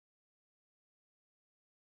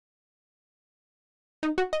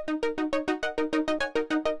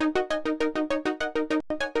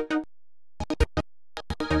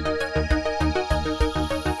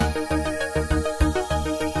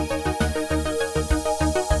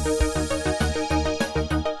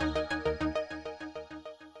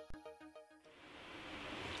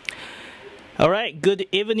Alright, good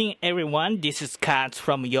evening everyone. This is Kat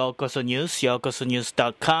from Yokoso News,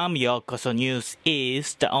 yokosonews.com. Yokoso News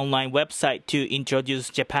is the online website to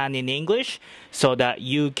introduce Japan in English so that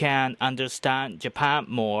you can understand Japan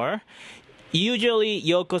more. Usually,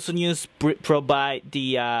 Yokoso News provide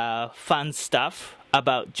the fun stuff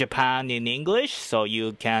about Japan in English so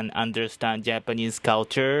you can understand Japanese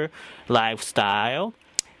culture, lifestyle.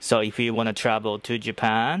 So if you want to travel to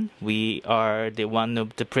Japan, we are the one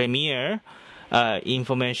of the premier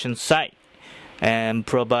information site and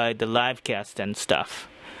provide the live cast and stuff.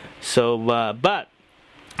 So, but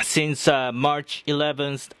since March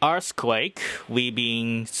 11th earthquake, we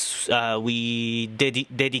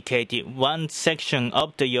dedicated one section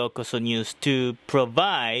of the Yokoso News to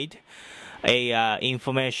provide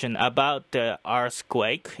information about the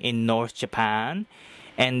earthquake in North Japan,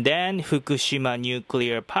 and then Fukushima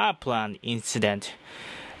nuclear power plant incident.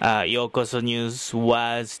 Yokoso News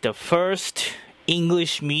was the first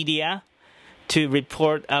English media to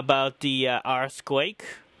report about the earthquake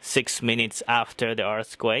 6 minutes after the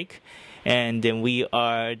earthquake, and then we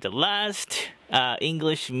are the last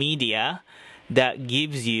English media that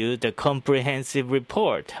gives you the comprehensive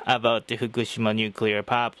report about the Fukushima nuclear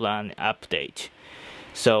power plant update.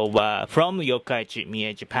 So from Yokkaichi,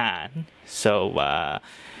 Mie, Japan. So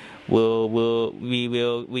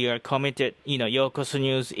we are committed. Yokoso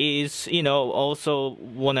News is also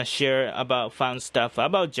wanna share about fun stuff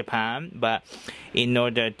about Japan, but in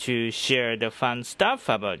order to share the fun stuff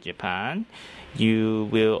about Japan, you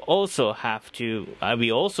will also have to.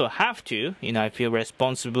 We also have to. I feel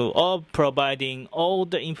responsible of providing all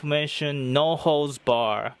the information, no holds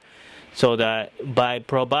bar, so that by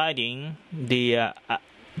providing the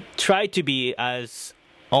try to be as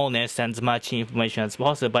honest and as much information as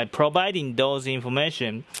possible. By providing those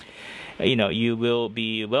information, you will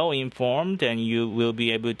be well informed and you will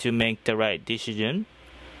be able to make the right decision.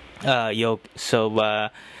 This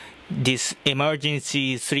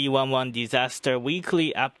emergency 311 disaster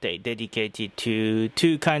weekly update dedicated to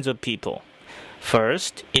two kinds of people.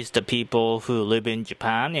 First is the people who live in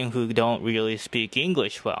Japan and who don't really speak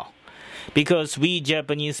English well. Because we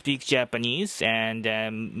Japanese speak Japanese, and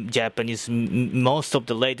Japanese, most of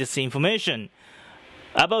the latest information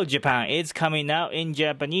about Japan is coming out in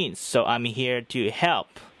Japanese. So I'm here to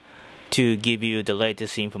help to give you the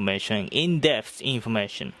latest information, in-depth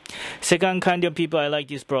information. Second kind of people I like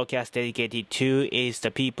this broadcast dedicated to is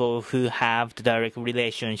the people who have the direct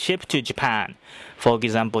relationship to Japan. For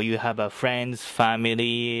example, you have a friends,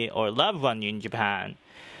 family, or loved one in Japan,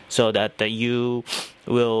 so that you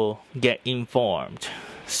will get informed.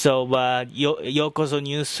 So Yokoso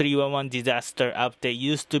News 311 disaster update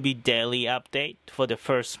used to be daily update for the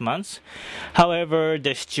first month. However,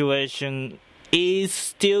 the situation is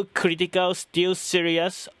still critical, still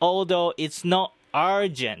serious, although it's not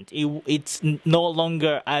urgent. It's no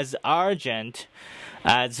longer as urgent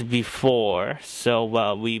as before. So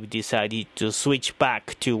we've decided to switch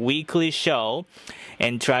back to weekly show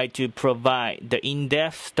and try to provide the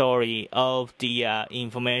in-depth story of the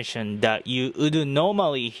information that you would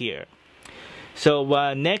normally hear. So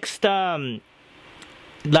next live,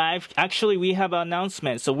 actually we have an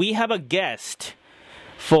announcement. So we have a guest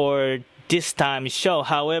for this time's show.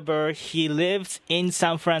 However, he lives in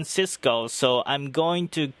San Francisco, so I'm going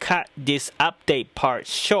to cut this update part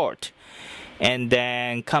short and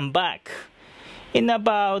then come back in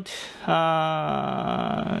about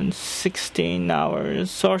 16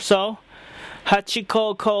 hours or so.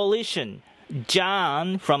 Hachiko Coalition,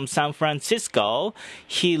 John from San Francisco,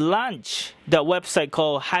 he launched the website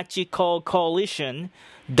called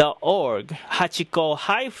hachikocoalition.org,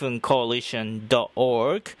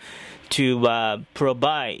 hachiko-coalition.org, to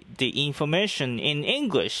provide the information in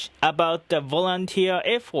English about the volunteer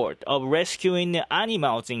effort of rescuing the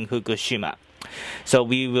animals in Fukushima. So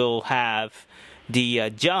we will have the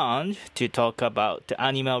John to talk about the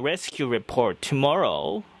animal rescue report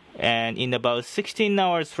tomorrow and in about 16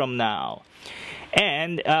 hours from now.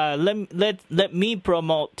 And let me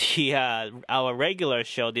promote our regular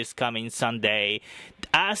show this coming Sunday.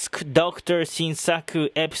 Ask Dr. Shinsaku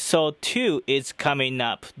episode 2 is coming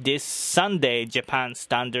up this Sunday, Japan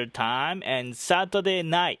Standard Time, and Saturday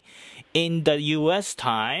night in the US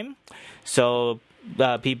time. So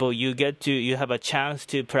people, you have a chance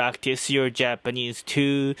to practice your Japanese.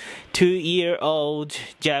 2-year-old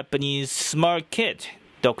Japanese smart kid,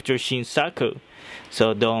 Dr. Shinsaku.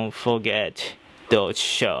 So don't forget those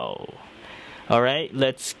show. All right,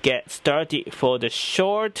 let's get started for the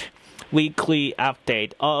short weekly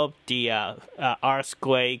update of the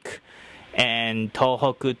earthquake and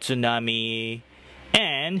Tohoku tsunami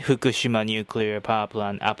and Fukushima nuclear power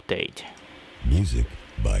plant update. Music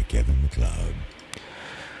by Kevin MacLeod.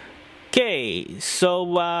 Okay, so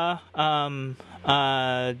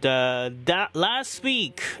that last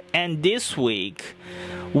week and this week,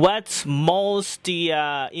 what's most the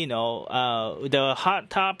hot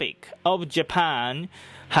topic of Japan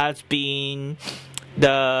has been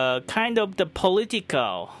the kind of the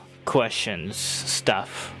political questions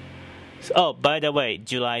stuff. Oh, by the way,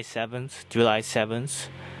 July 7th,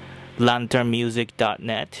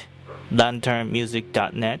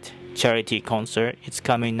 lanternmusic.net charity concert. It's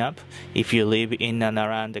coming up. If you live in and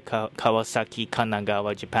around the Kawasaki,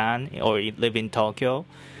 Kanagawa, Japan, or you live in Tokyo,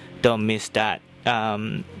 don't miss that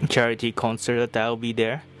charity concert that will be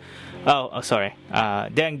there. Sorry.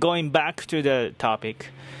 Then going back to the topic.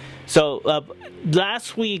 So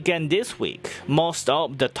last week and this week, most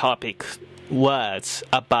of the topic was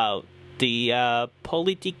about the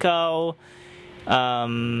political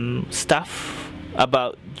stuff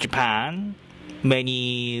about Japan.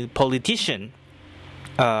 Many politicians,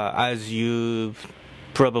 as you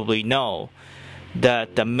probably know,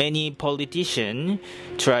 that many politicians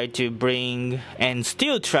try to bring and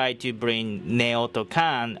still try to bring Naoto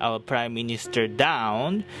Kan, our prime minister,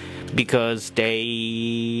 down because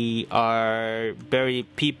people are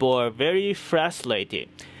very frustrated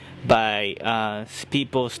by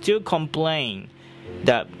people still complain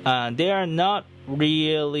that they are not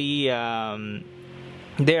really a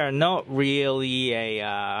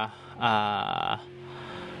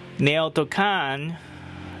Naoto Kan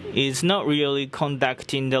is not really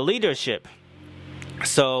conducting the leadership.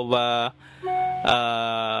 So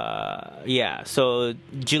so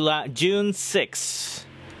June 6th,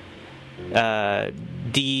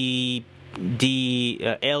 the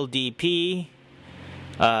LDP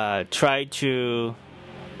try to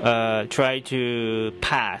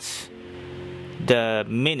pass the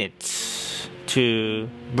minutes to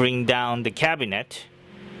bring down the cabinet,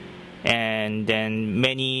 and then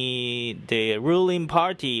the ruling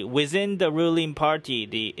party, within the ruling party,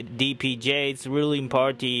 the DPJ's ruling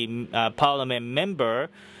party parliament member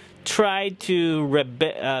tried to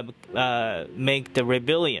make the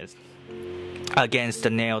rebellion against the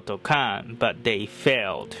Naoto Kan, but they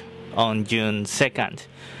failed on June 2nd.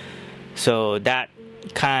 So that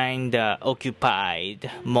kind of occupied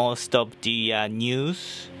most of the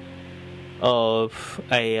news of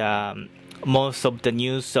most of the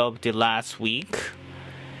news of the last week.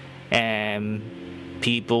 And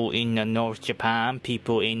people in North Japan,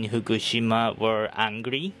 people in Fukushima were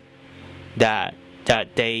angry that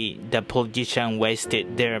the politician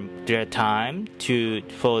wasted their time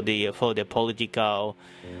for the political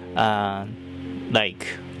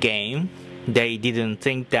game. They didn't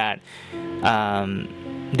think that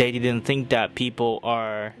people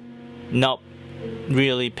are not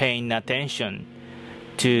really paying attention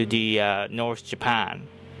to the North Japan,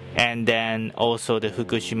 and then also the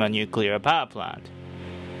Fukushima nuclear power plant.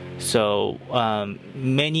 So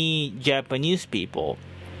many Japanese people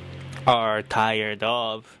are tired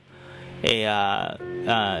of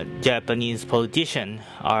Japanese politicians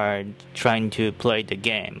are trying to play the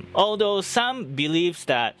game. Although some believes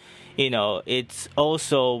that it's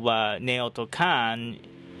also Naoto Kan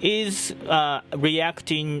is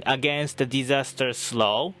reacting against the disaster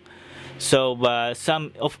slow. So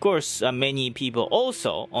many people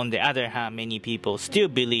also, on the other hand, many people still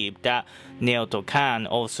believe that Naoto Kan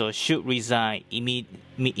also should resign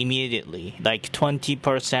immediately, like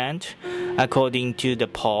 20%, according to the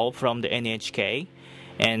poll from the NHK.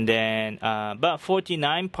 And then, about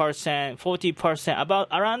 40%,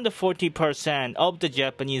 around the 40% of the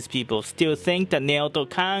Japanese people still think that Naoto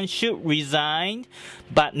Kan should resign,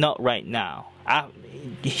 but not right now.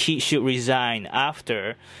 He should resign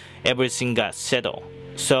after everything got settled.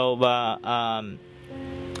 So,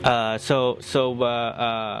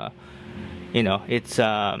 it's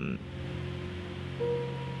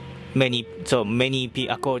many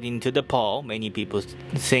people, according to the poll, many people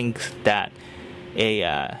think that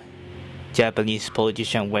a Japanese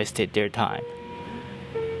politician wasted their time.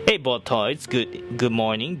 Hey, both toys. Good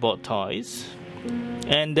morning, both toys.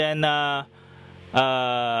 And then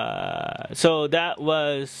so that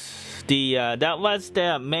was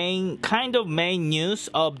the main news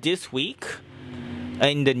of this week.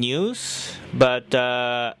 in the news, but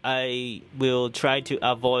I will try to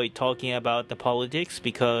avoid talking about the politics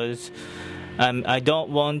because I don't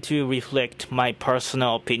want to reflect my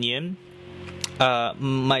personal opinion. I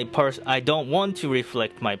don't want to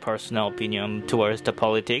reflect my personal opinion towards the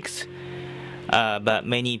politics. But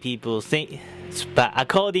many people think. But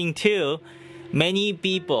according to many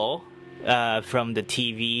people from the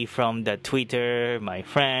TV, from the Twitter, my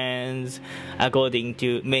friends, according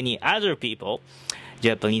to many other people,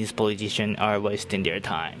 Japanese politicians are wasting their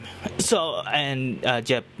time. So, and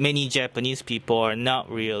many Japanese people are not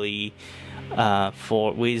really with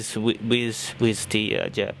the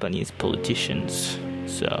Japanese politicians.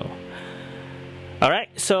 So, all right.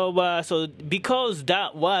 So because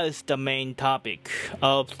that was the main topic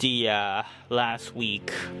of the last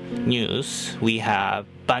week news, we have a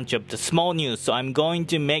bunch of the small news. So I'm going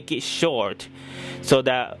to make it short, so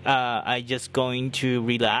that I just going to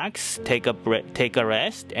relax, take a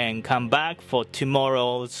rest, and come back for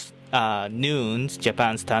tomorrow's noon's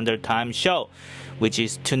Japan Standard Time show, which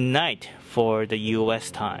is tonight for the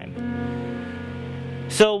U.S. time.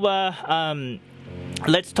 So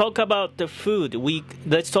let's talk about the food.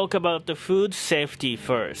 Let's talk about the food safety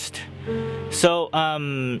first. So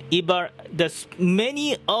many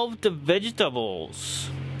of the vegetables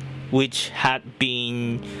which had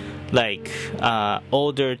been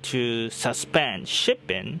ordered to suspend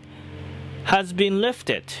shipping has been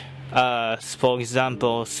lifted. For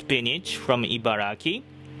example, spinach from Ibaraki,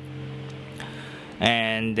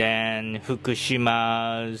 and then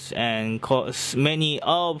Fukushima's, and many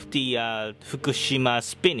of the Fukushima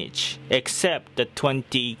spinach, except the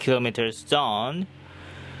 20 kilometers zone,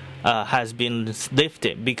 has been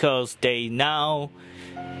lifted because they now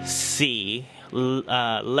see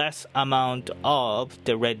less amount of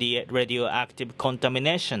the radioactive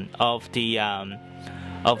contamination of the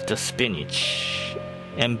spinach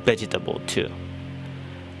and vegetable too.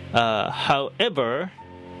 However,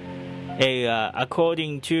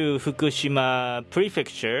 according to Fukushima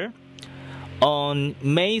Prefecture, on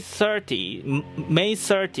May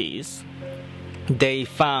 30th, they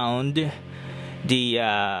found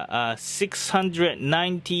the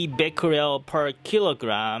 690 becquerel per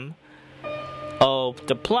kilogram of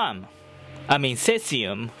the plum.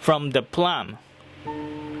 Cesium from the plum,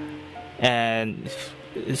 and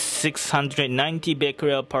 690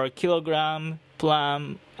 becquerel per kilogram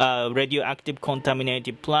plum, radioactive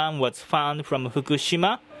contaminated plum was found from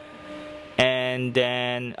Fukushima, and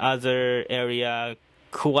then other area,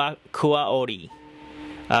 Kuaori,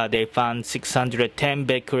 they found 610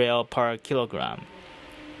 becquerel per kilogram.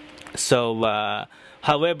 So,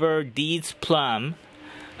 however, these plum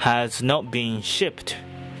has not been shipped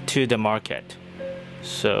to the market.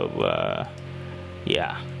 So,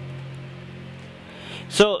 yeah.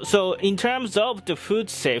 So in terms of the food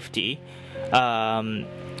safety,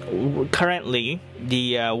 currently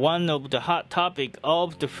the one of the hot topic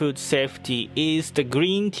of the food safety is the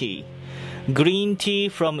green tea. Green tea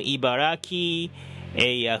from Ibaraki,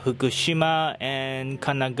 Fukushima, and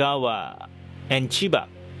Kanagawa, and Chiba.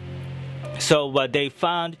 So what they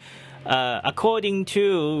found, according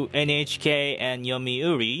to NHK and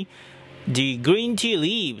Yomiuri, the green tea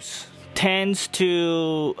leaves tends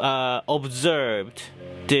to observe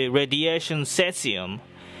the radiation cesium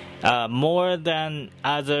more than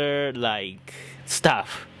other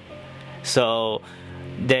stuff. So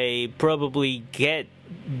they probably get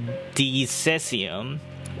the cesium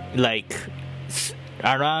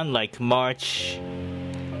around March,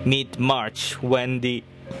 mid-March, when they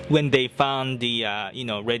found the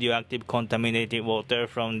radioactive contaminated water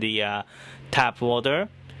from the tap water.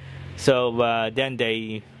 So then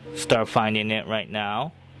they start finding it right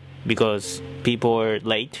now, because people are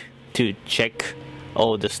late to check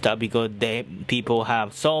all the stuff, because people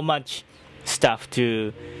have so much stuff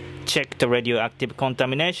to check the radioactive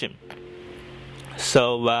contamination.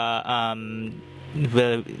 So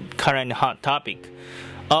the current hot topic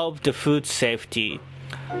of the food safety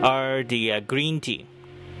are the green tea.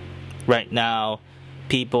 Right now,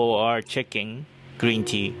 people are checking green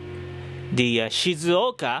tea. The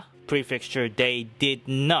Shizuoka Prefecture, they did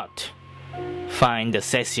not find the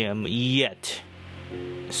cesium yet.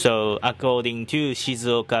 So according to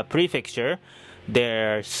Shizuoka Prefecture,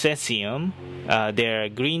 their cesium, their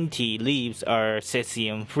green tea leaves are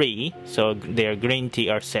cesium free, so their green tea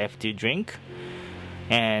are safe to drink.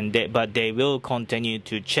 But they will continue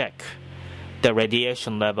to check the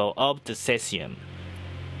radiation level of the cesium.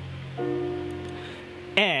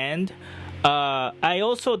 And I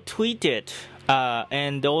also tweeted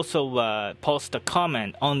and also post a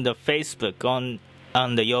comment on the Facebook on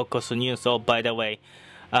the Yokoso News. Oh, by the way,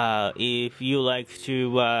 If you like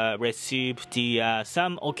to receive the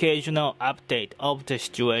some occasional update of the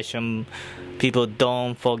situation, people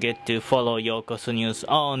don't forget to follow Yokoso News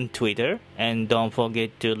on Twitter, and don't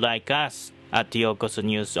forget to like us at Yokoso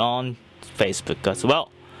News on Facebook as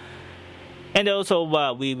well. And also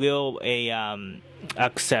we will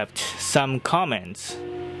accept some comments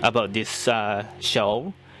about this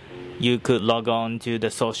show. You could log on to the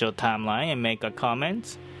social timeline and make a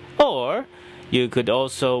comment, or you could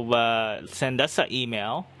also send us an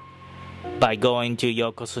email by going to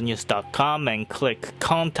yokosonews.com and click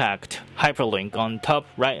contact hyperlink on top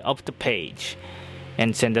right of the page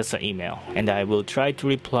and send us an email, and I will try to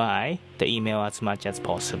reply the email as much as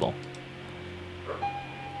possible.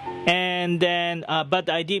 And then but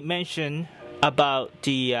I did mention about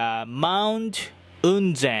the Mount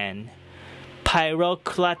Unzen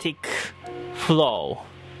pyroclastic flow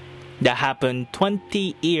that happened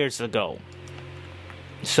 20 years ago.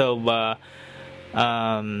 So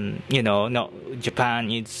Japan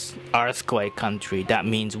is earthquake country. That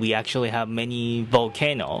means we actually have many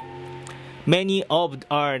volcanoes. Many of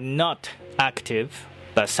are not active,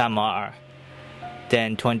 but some are.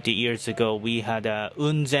 Then 20 years ago we had a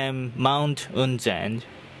Mount Unzen,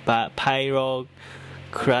 but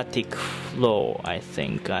pyroclastic flow. I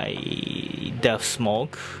think the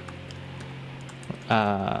smoke.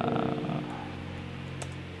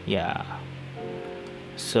 Yeah.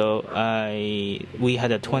 So we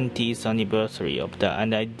had a 20th anniversary of that,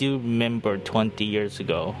 and I do remember 20 years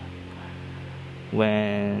ago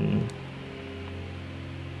when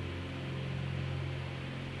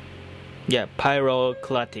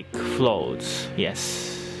pyroclastic flows.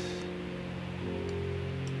 Yes,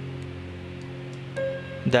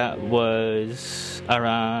 that was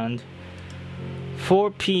around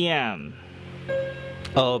 4 p.m.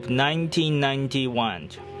 of 1991.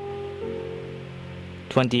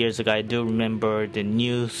 20 years ago. I do remember the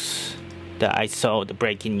news that I saw, the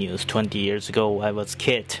breaking news 20 years ago. I was a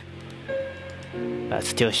kid. That's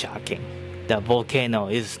still shocking. The volcano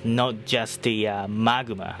is not just the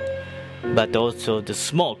magma, but also the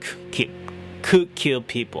smoke could kill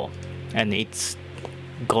people, and it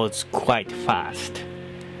goes quite fast.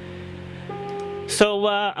 So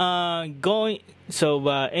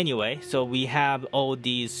anyway, so we have all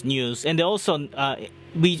these news, and also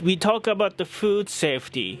we talk about the food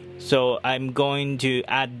safety. So I'm going to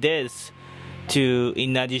add this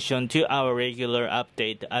in addition to our regular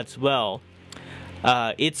update as well.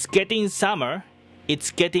 It's getting summer,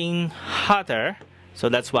 it's getting hotter, so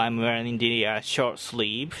that's why I'm wearing the short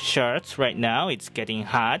sleeve shirts right now. It's getting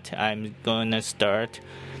hot. I'm gonna start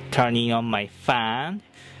turning on my fan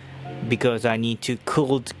because I need to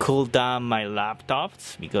cool down my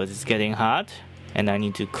laptops because it's getting hot and I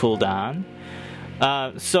need to cool down.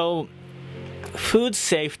 So food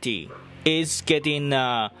safety is getting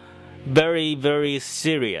very, very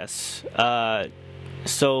serious.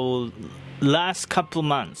 So last couple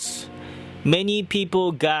months, many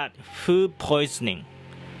people got food poisoning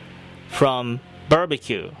from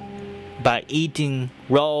barbecue by eating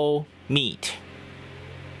raw meat,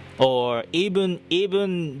 or even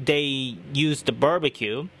they use the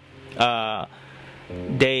barbecue.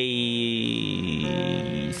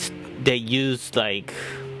 They use like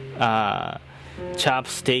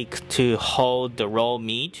chopstick to hold the raw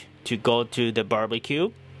meat to go to the barbecue,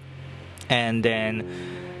 and then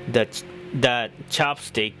that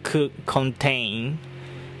chopstick could contain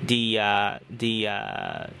the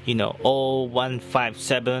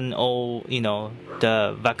O157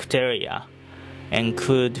 the bacteria, and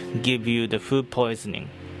could give you the food poisoning.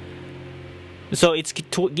 So it's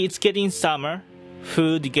getting summer,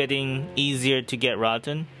 food getting easier to get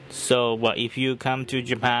rotten. So if you come to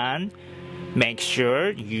Japan, make sure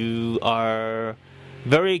you are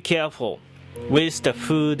very careful with the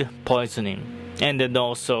food poisoning. And then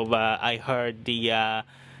also I heard we are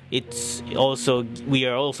also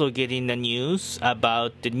getting the news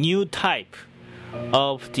about the new type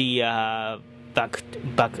of the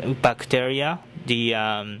bacteria,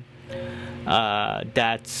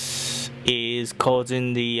 that is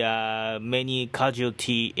causing the many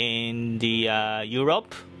casualty in the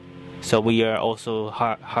Europe. So we also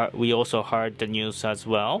heard the news as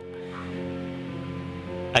well.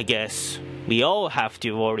 I guess we all have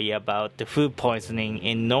to worry about the food poisoning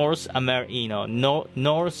in North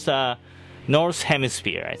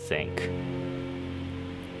Hemisphere, I think.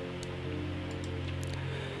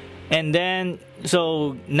 And then,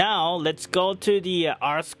 so now let's go to the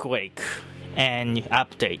earthquake and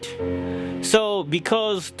update. So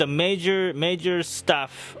because the major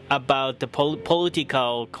stuff about the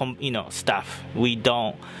political stuff, we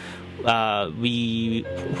don't we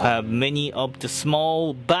have many of the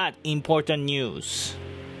small but important news.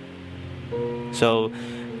 So,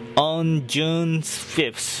 on June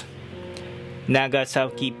 5th,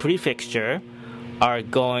 Nagasaki Prefecture are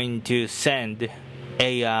going to send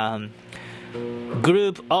a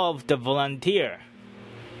group of the volunteer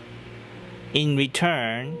in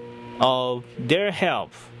return of their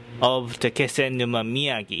help of the Kesenuma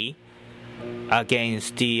Miyagi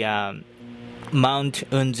against the Mount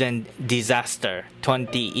Unzen disaster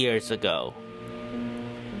 20 years ago,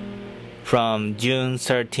 from June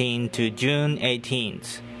 13th to June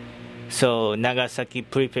 18th. So Nagasaki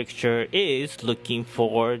Prefecture is looking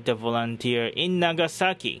for the volunteer in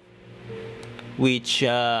Nagasaki, which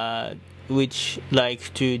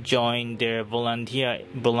like to join their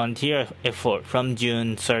volunteer effort from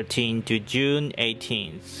June 13th to June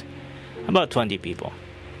 18th. About 20 people.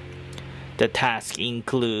 The tasks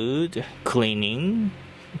include cleaning.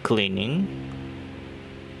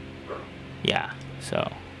 Yeah,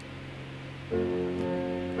 so.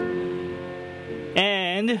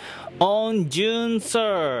 And on June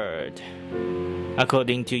 3rd,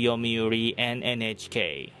 according to Yomiuri and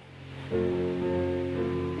NHK,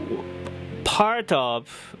 part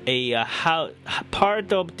of the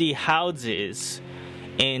houses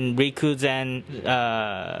in Rikuzen,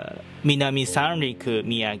 Minami Sanriku,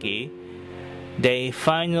 Miyagi, they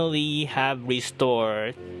finally have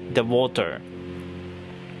restored the water.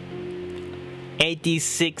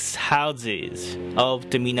 86 houses of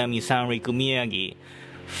the Minami Sanriku, Miyagi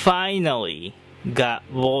finally got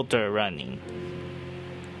water running.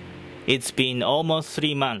 It's been almost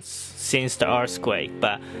 3 months since the earthquake,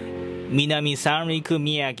 but Minami Sanriku,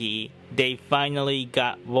 Miyagi, they finally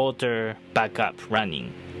got water back up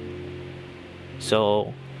running.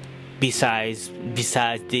 So besides this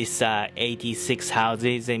 86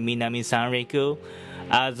 houses in Minami Sanriku,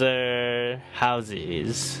 other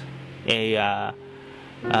houses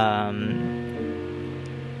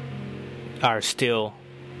are still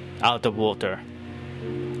out of water.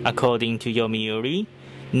 According to Yomiuri,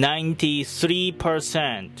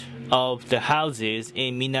 93% of the houses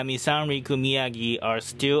in Minami Sanriku, Miyagi are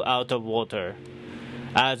still out of water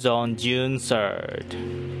as on June 3rd.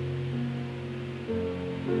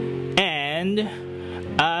 And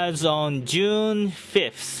as on June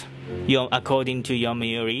 5th, according to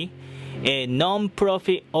Yomiuri, a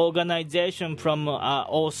non-profit organization from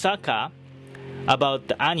Osaka about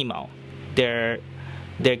the animal, they're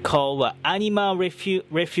called Animal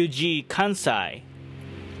Refugee Kansai,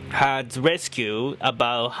 had rescued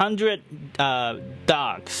about 100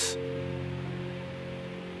 dogs,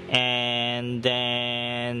 and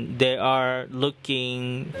then they are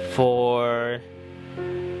looking for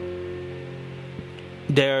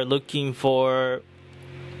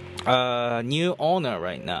a new owner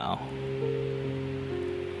right now.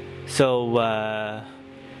 So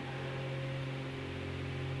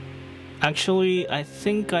actually, I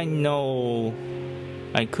think I know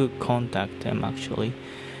I could contact them actually.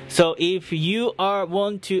 So if you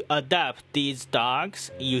want to adopt these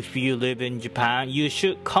dogs, if you live in Japan, you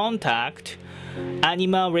should contact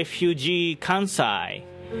Animal Refugee Kansai.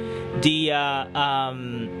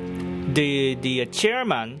 The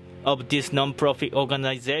chairman of this non-profit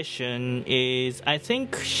organization is, I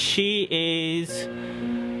think she is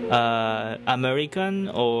American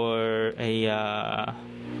or a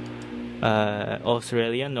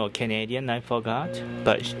Australian or Canadian, I forgot.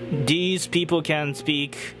 But these people can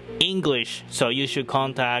speak English, so you should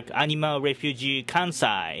contact Animal Refugee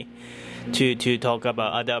Kansai to talk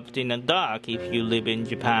about adopting a dog if you live in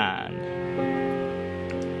Japan.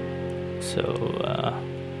 So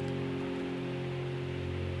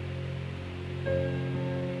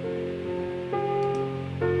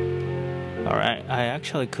alright, I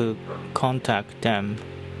actually could contact them.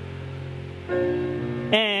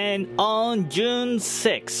 And on June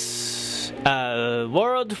 6th,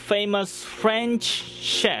 world famous French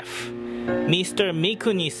chef Mr.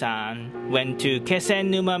 Mikuni-san went to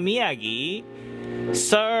Kesenuma Miyagi,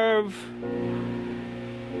 served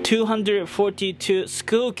 242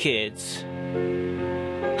 school kids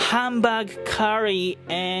hamburg curry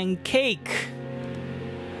and cake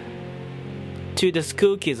to the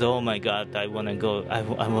school kids. Oh my god, I wanna go. I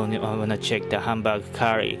wanna check the hamburg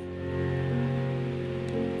curry.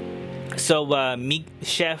 So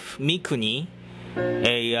Chef Mikuni,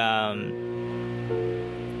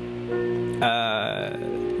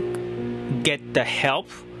 get the help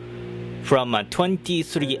from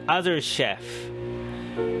 23 other chefs.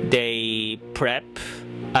 They prep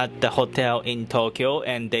at the hotel in Tokyo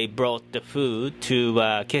and they brought the food to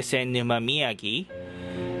Kesenuma Miyagi.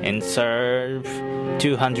 and serve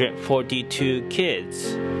 242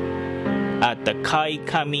 kids at the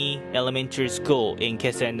Kaikami Elementary School in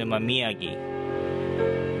Kesenuma, Miyagi.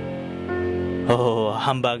 Oh,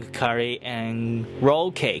 hamburger curry and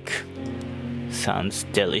roll cake. Sounds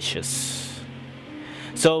delicious.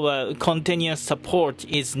 So continuous support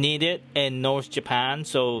is needed in North Japan.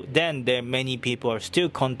 So then there many people are still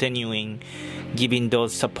continuing giving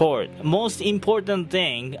those support. Most important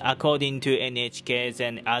thing, according to NHK's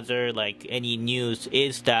and other like any news,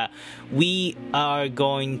 is that we are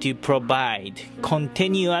going to provide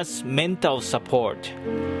continuous mental support.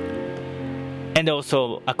 And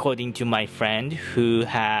also, according to my friend who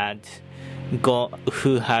had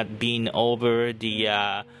been over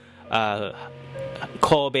the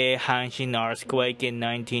Kobe Hanshin earthquake in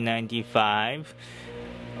 1995,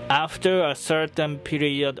 after a certain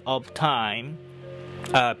period of time,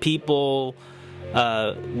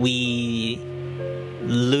 we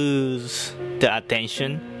lose the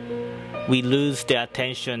attention. We lose the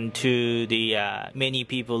attention to the many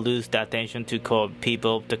people lose the attention to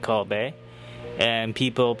people of the Kobe, and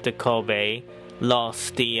people of the Kobe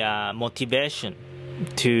lost the motivation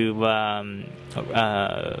to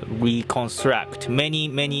reconstruct.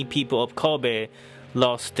 Many people of Kobe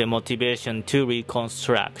lost the motivation to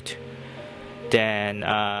reconstruct. Then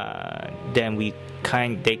they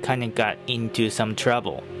kind of got into some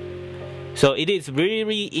trouble. So it is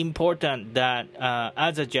really important that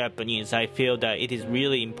as a Japanese, I feel that it is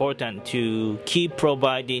really important to keep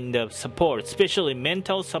providing the support, especially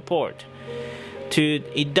mental support.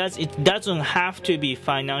 It doesn't have to be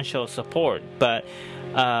financial support, but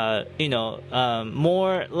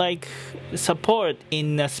more like support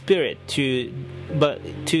in the spirit to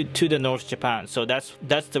the North Japan. So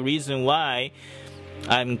that's the reason why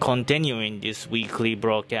I'm continuing this weekly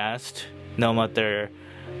broadcast, no matter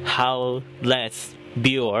how less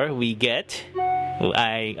viewer we get.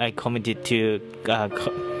 I committed to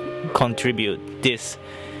contribute this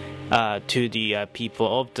to the people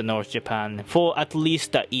of the North Japan for at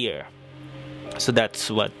least a year. So that's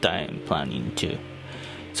what I'm planning to.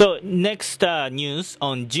 So next news,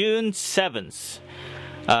 on June 7th,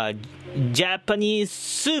 Japanese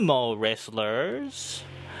sumo wrestlers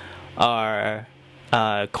are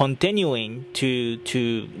continuing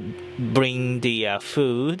to bring the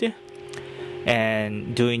food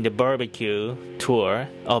and doing the barbecue tour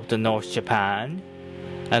of the North Japan,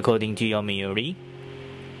 according to Yomiuri.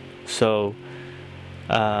 So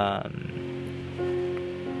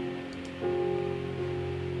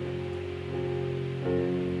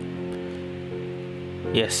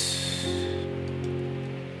yes.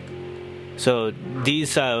 So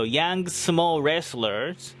these young small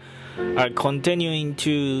wrestlers are continuing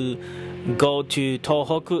to go to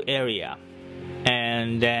Tohoku area,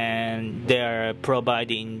 and then they're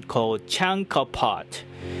providing called chanka pot,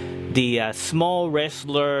 the small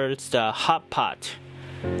wrestlers hot pot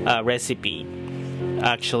recipe.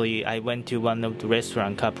 Actually, I went to one of the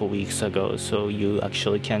restaurant a couple weeks ago, so you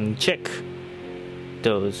actually can check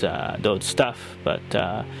those stuff.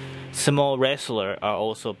 But small wrestlers are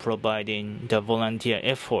also providing the volunteer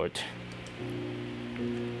effort.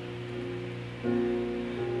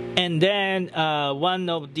 And then one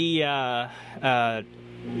of the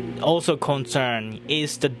also concern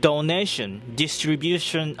is the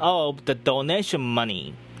distribution of the donation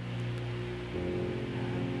money.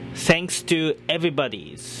 Thanks to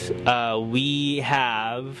everybody's, we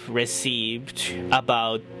have received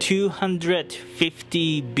about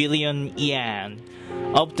 250 billion yen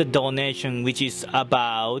of the donation, which is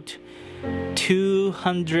about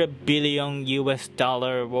 200 billion US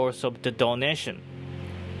dollar worth of the donation.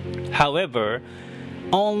 However,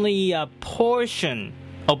 only a portion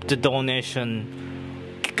of the donation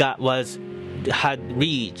had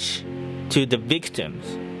reached to the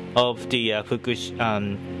victims of the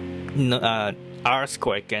Fukushima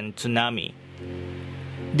earthquake and tsunami.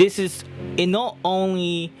 This is not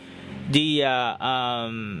only the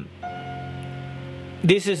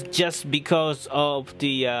this is just because of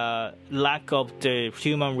the lack of the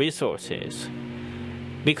human resources.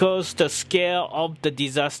 Because the scale of the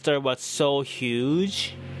disaster was so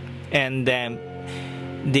huge, and then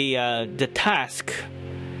the task,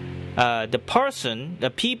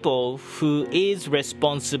 the people who is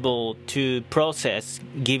responsible to process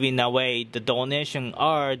giving away the donation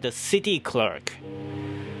are the city clerk.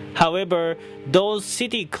 However, those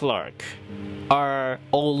city clerk are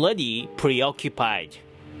already preoccupied,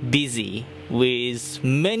 busy with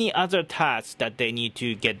many other tasks that they need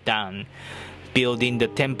to get done. Building the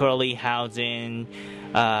temporary housing,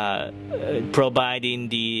 providing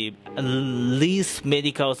the least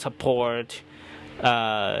medical support,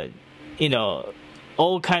 you know,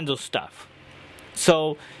 all kinds of stuff.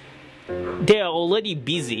 So they are already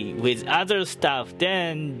busy with other stuff.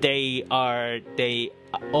 Then they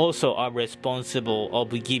also are responsible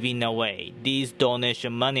of giving away these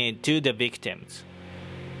donation money to the victims.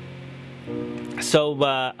 So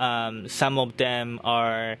some of them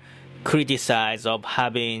are criticized of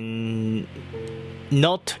having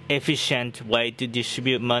not efficient way to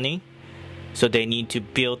distribute money. So they need to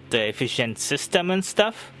build the efficient system and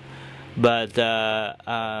stuff. But they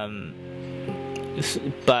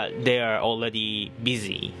are already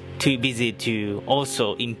too busy to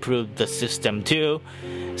also improve the system too.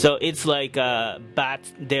 So it's like they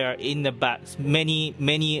are in the bad.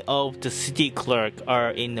 Many of the city clerk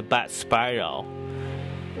are in the bad spiral,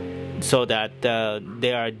 so that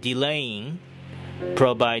they are delaying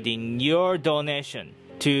providing your donation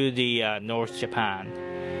to the North Japan.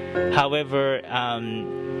 However,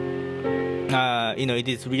 it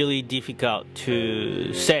is really difficult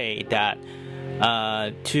to say that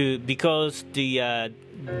because the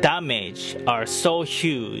damage are so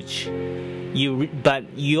huge. But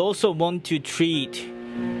you also want to treat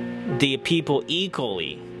the people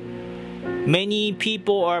equally. Many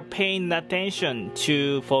people are paying attention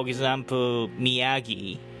to, for example,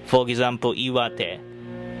 Miyagi, for example, Iwate,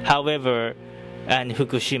 however, and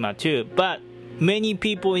Fukushima too. But many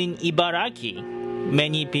people in Ibaraki,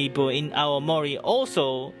 many people in Aomori,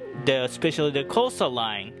 also, especially the coastal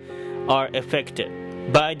line, are affected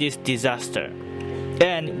by this disaster.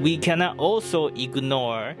 And we cannot also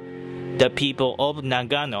ignore the people of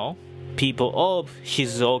Nagano, people of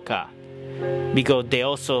Shizuoka, because they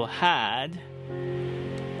also had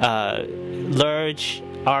a large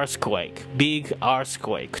earthquake, big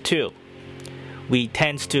earthquake too. We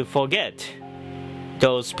tend to forget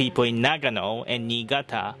those people in Nagano and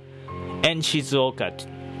Niigata and Shizuoka,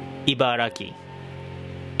 Ibaraki,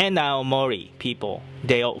 and Aomori people,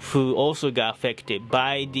 who also got affected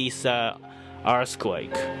by this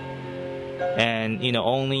earthquake. And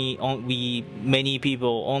many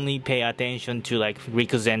people only pay attention to like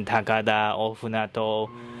Rikuzen Takada or Funato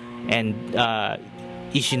and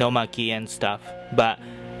Ishinomaki and stuff, but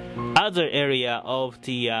other area of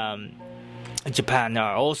the Japan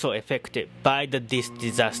are also affected by this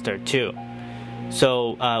disaster too.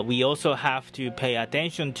 So we also have to pay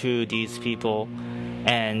attention to these people,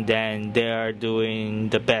 and then they are doing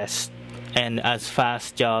the best and as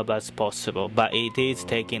fast job as possible, but it is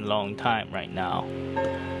taking long time right now.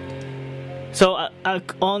 So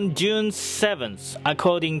on June 7th,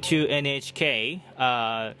 according to NHK,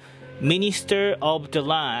 Minister of the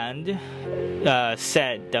Land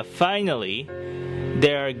said that finally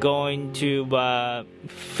they are going to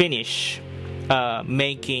finish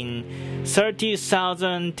making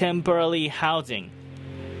 30,000 temporary housing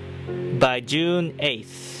by June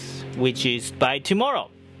 8th, which is by tomorrow.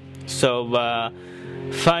 So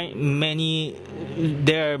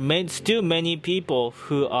there are still many people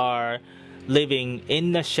who are living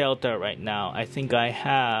in the shelter right now. I think I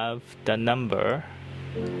have the number.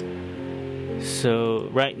 So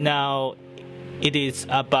right now it is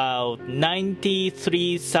about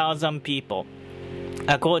 93,000 people.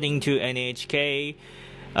 According to NHK,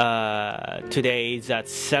 today is at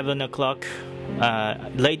 7 o'clock.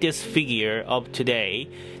 Latest figure of today,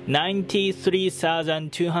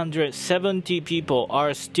 93,270 people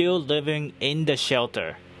are still living in the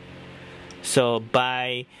shelter. So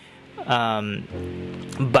by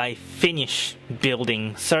finish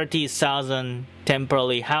building 30,000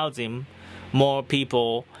 temporary housing, more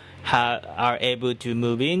people are able to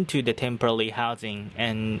move into the temporary housing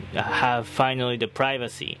and have finally the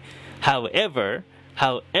privacy. However,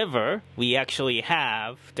 we actually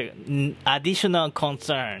have the additional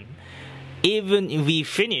concern. Even if we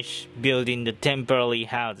finish building the temporary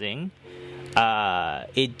housing,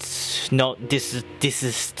 it's not. This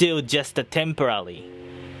is still just a temporary.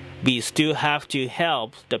 We still have to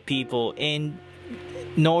help the people in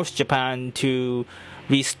North Japan to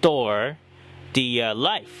restore the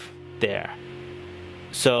life there.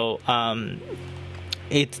 So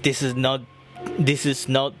this is not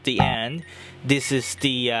the end. This is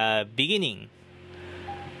the beginning.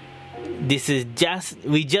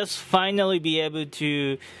 We just finally be able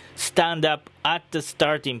to stand up at the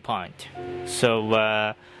starting point.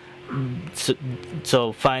 So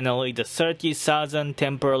finally the 30,000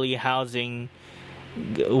 temporary housing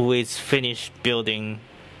with finished building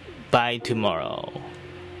by tomorrow.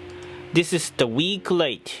 This is the week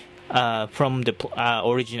late from the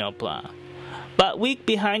original plan, but week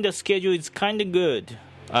behind the schedule is kind of good.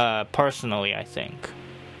 Personally, I think.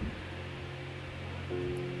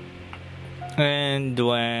 And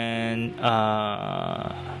when,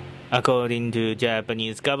 according to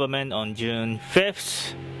Japanese government, on June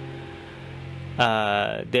 5th,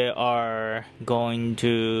 they are going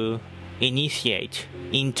to initiate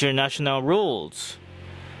international rules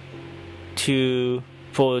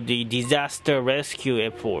for the disaster rescue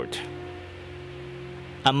effort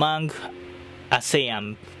among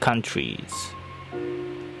ASEAN countries.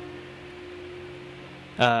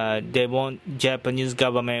 Japanese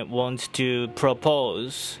government wants to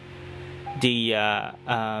propose the at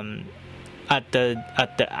the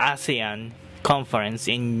ASEAN conference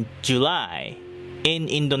in July in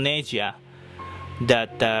Indonesia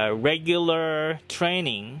that regular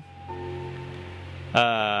training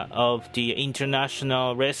of the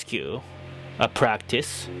international rescue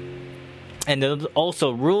practice, and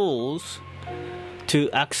also rules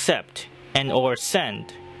to accept and or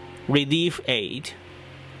send relief aid,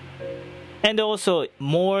 and also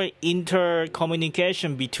more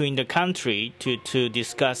intercommunication between the country to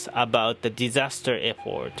discuss about the disaster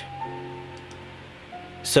effort.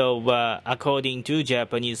 So according to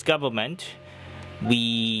Japanese government,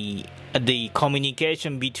 the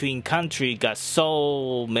communication between countries got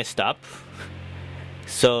so messed up.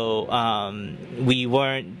 So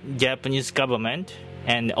Japanese government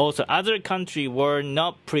and also other countries were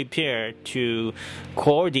not prepared to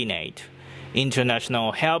coordinate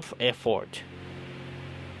international help effort.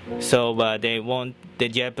 So the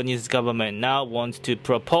Japanese government now wants to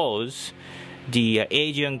propose the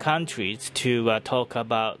Asian countries to talk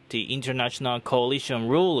about the international coalition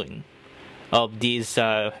ruling of this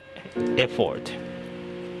effort.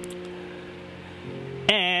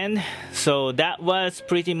 And so that was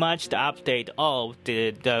pretty much the update of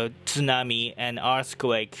the tsunami and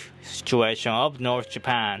earthquake situation of North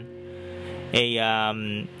Japan.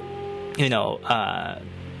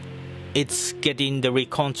 It's getting the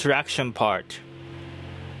reconstruction part.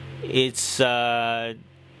 It's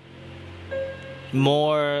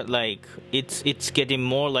more like it's getting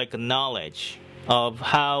more like a knowledge of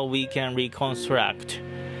how we can reconstruct,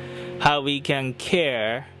 how we can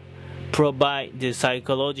provide the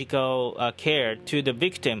psychological care to the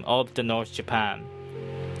victim of the North Japan.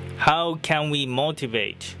 How can we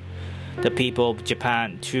motivate the people of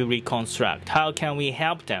Japan to reconstruct? How can we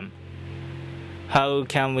help them? How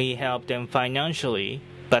can we help them financially,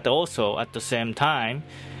 but also at the same time,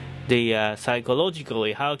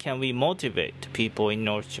 psychologically, how can we motivate people in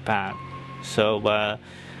North Japan? So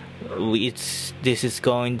this is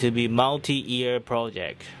going to be multi-year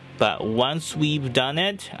project. But once we've done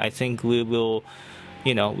it, I think we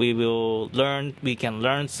can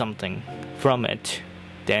learn something from it,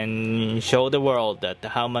 then show the world that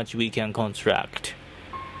how much we can construct.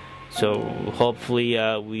 So hopefully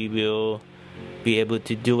we will be able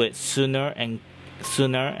to do it sooner and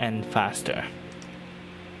faster.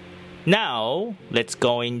 Now let's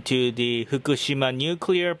go into the Fukushima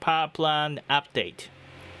nuclear power plant update.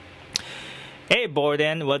 Hey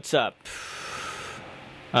Borden, what's up?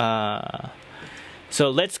 So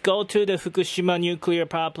let's go to the Fukushima nuclear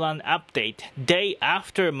power plant update. Day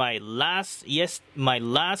after my last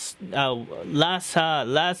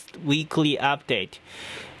weekly update,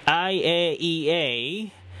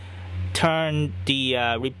 IAEA turned the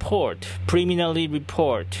preliminary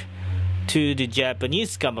report to the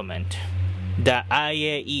Japanese government. The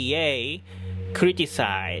IAEA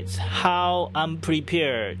criticized how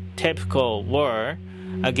unprepared TEPCO were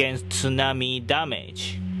against tsunami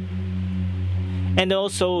damage, and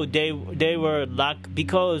also they were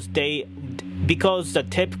because the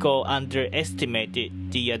TEPCO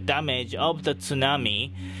underestimated the damage of the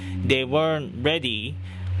tsunami. They weren't ready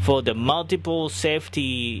for the multiple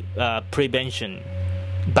safety prevention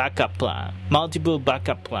multiple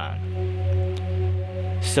backup plan.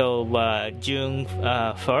 So June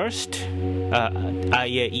 1st,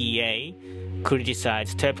 IAEA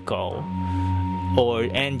criticized TEPCO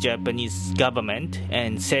and Japanese government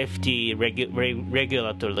and safety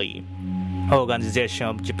regulatory organization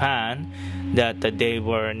of Japan that they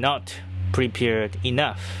were not prepared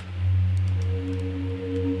enough.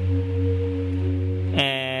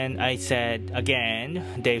 And I said again,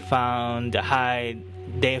 they found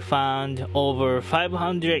over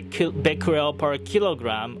 500 becquerel per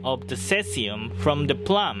kilogram of the cesium from the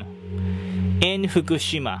plum in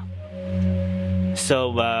Fukushima.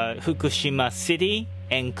 So Fukushima City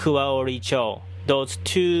and Kuaori-cho, those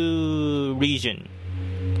two regions,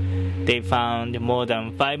 they found more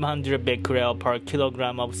than 500 becquerel per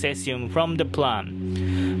kilogram of cesium from the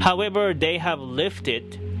plum. However, they have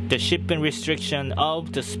lifted the shipping restriction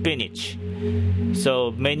of the spinach.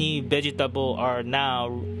 So many vegetables are now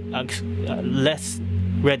less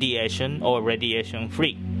radiation or radiation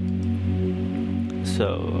free.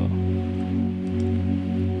 So,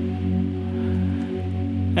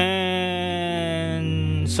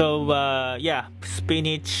 and so yeah,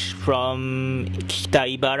 spinach from Kita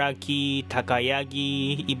Ibaraki,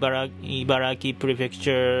 Takayagi, Ibaraki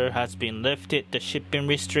Prefecture has been lifted the shipping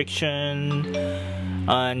restriction.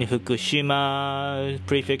 And Fukushima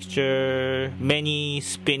Prefecture, many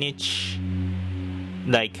spinach,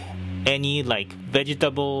 like any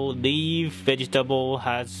vegetable, leaf vegetable,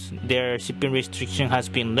 has their shipping restriction has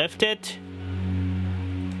been lifted.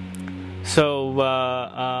 So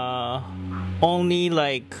only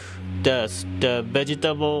like the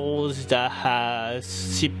vegetables that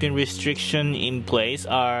has shipping restriction in place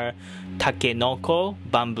are takenoko,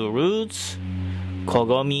 bamboo roots,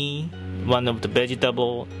 kogomi, one of the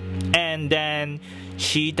vegetable, and then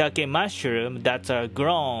shiitake mushroom that are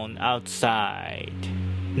grown outside,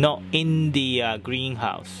 not in the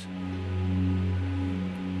greenhouse.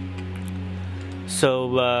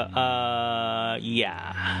 So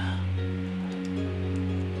yeah.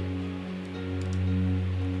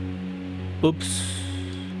 Oops.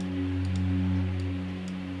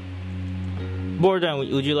 Borden,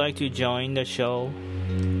 would you like to join the show?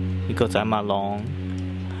 Because I'm alone.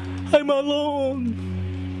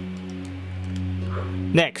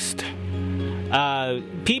 Next.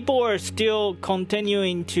 People are still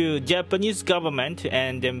continuing to Japanese government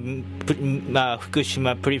and the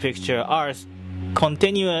Fukushima Prefecture are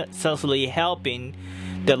continuously helping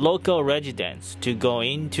the local residents to go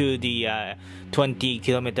into the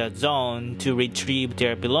 20-kilometer zone to retrieve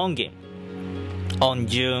their belongings. On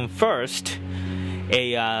June 1st,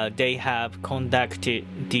 they have conducted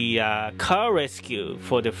the car rescue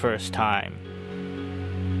for the first time.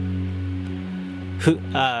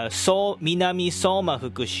 Minami Soma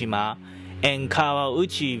Fukushima and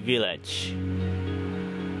Kawauchi village.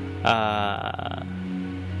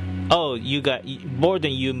 Oh, you got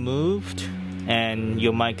Borden, you moved and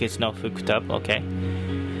your mic is not hooked up. Okay.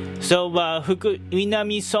 So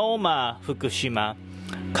Minami Soma Fukushima,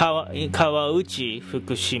 Kawauchi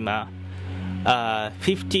Fukushima,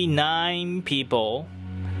 59 people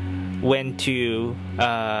went to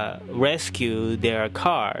rescue their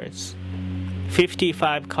cars.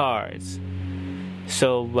 55 cars.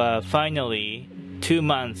 So finally, 2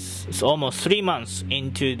 months, almost 3 months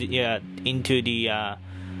into the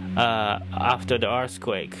after the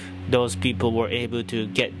earthquake, those people were able to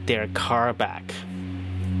get their car back.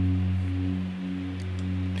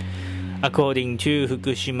 According to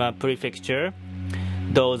Fukushima Prefecture,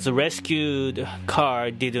 those rescued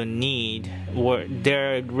cars didn't need,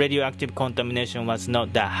 their radioactive contamination was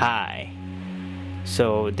not that high.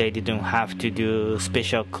 So they didn't have to do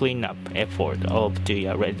special cleanup effort of the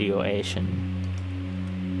radiation.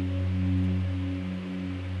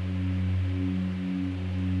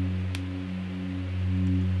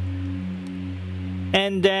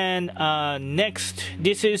 And then next,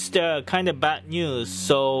 this is the kind of bad news.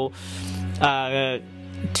 So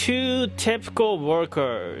 2 typical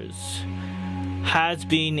workers has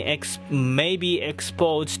been maybe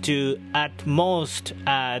exposed to at most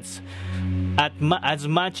as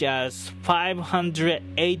much as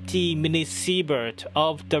 580 millisievert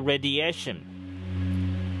of the radiation,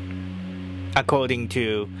 according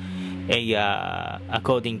to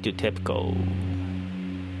TEPCO.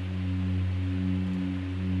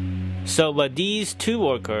 So these 2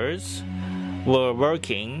 workers were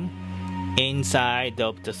working inside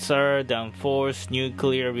of the 3rd and 4th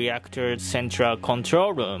nuclear reactor central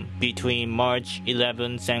control room between March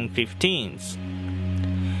 11th and 15th.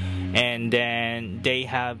 And then they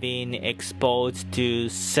have been exposed to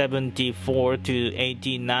 74 to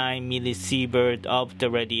 89 millisievert of the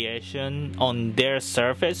radiation on their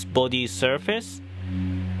surface, body surface.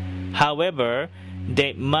 However,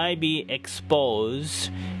 they might be exposed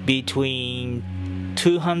between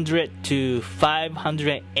 200 to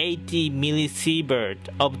 580 millisievert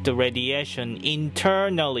of the radiation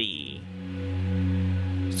internally.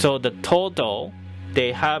 So the total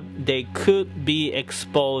they could be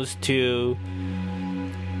exposed to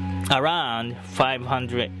around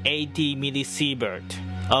 580 millisievert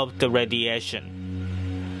of the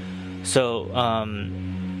radiation. So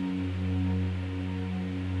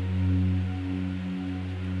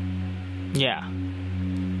yeah.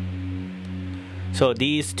 So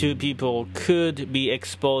these 2 people could be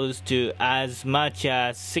exposed to as much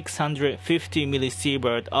as 650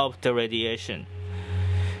 millisievert of the radiation.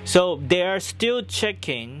 So they are still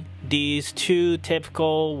checking these 2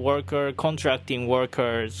 typical contracting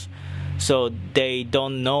workers, so they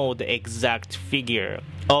don't know the exact figure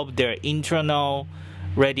of their internal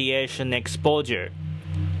radiation exposure.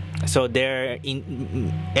 So their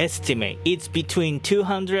estimate it's between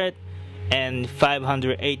 200 and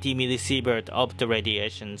 580 millisievert of the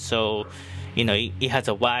radiation. So, it has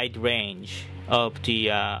a wide range of the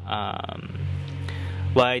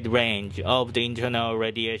internal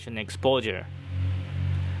radiation exposure.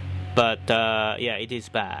 But yeah, it is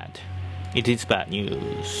bad. It is bad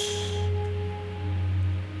news.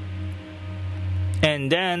 And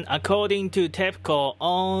then, according to TEPCO,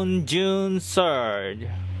 on June 3rd,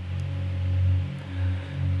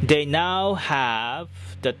 they now have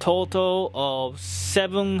the total of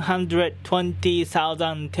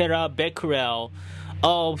 720,000 terabecquerel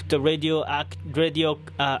of the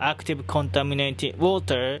radioactive contaminated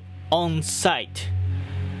water on site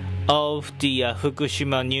of the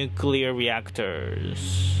Fukushima nuclear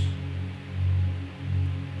reactors.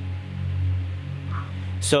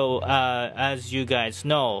 So, as you guys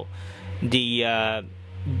know,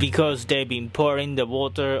 because they've been pouring the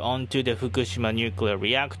water onto the Fukushima nuclear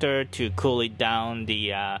reactor to cool it down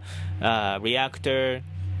the reactor,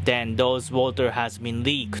 then those water has been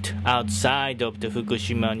leaked outside of the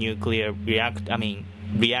Fukushima nuclear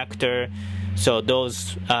reactor. So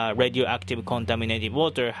those radioactive contaminated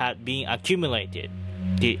water had been accumulated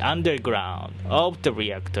the underground of the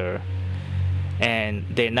reactor. And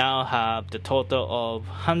they now have the total of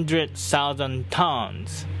 100,000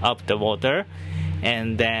 tons of the water.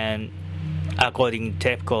 And then, according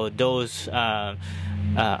to TEPCO, those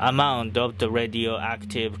amount of the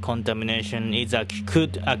radioactive contamination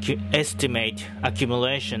could estimate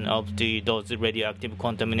accumulation of those radioactive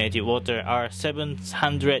contaminated water are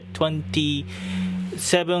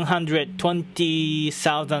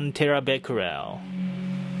 720,000 terabecquerel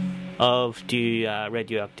of the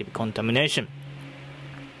radioactive contamination.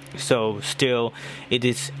 So still, it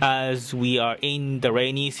is, as we are in the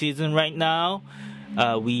rainy season right now,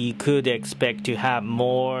 we could expect to have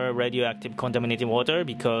more radioactive contaminated water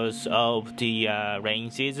because of the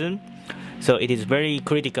rain season. So it is very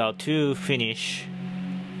critical to finish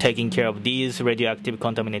taking care of these radioactive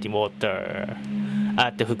contaminated water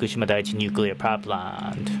at the Fukushima Daiichi nuclear power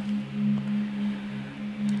plant.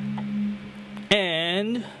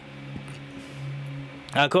 And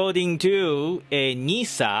according to a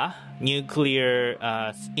NISA, Nuclear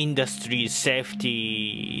Industry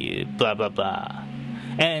Safety blah blah blah,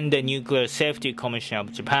 and the Nuclear Safety Commission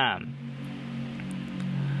of Japan,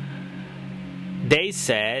 they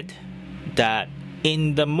said that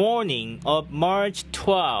in the morning of March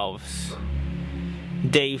 12th,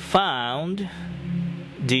 they found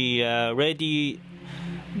the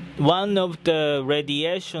one of the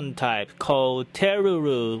radiation type called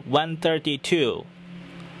Teruru 132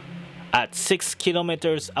 at 6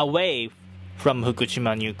 kilometers away from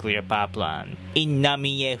Fukushima nuclear power plant in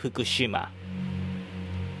Namie, Fukushima.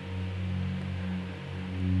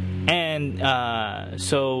 And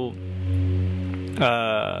so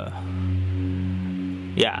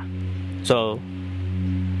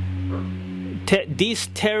this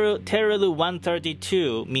Teruru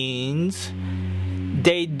 132 means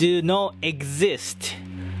they do not exist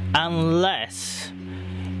unless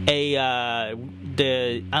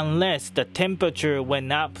the temperature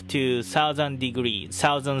went up to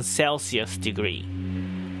 1000 Celsius degree.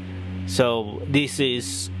 So this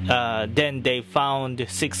is then they found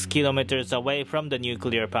 6 kilometers away from the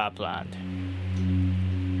nuclear power plant.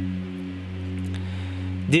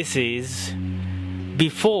 This is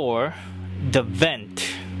before the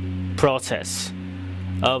vent process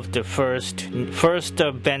of the first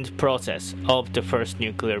vent process of the first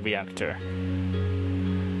nuclear reactor.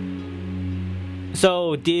 So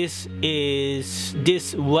what this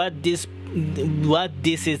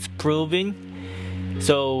is proving.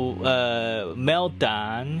 So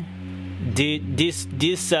meltdown,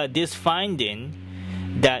 this finding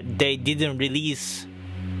that they didn't release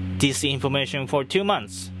this information for 2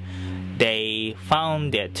 months. They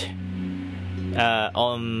found it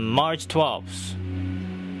on March 12th.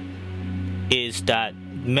 Is that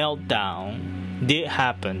meltdown did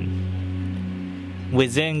happen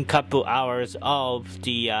within couple hours of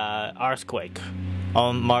the earthquake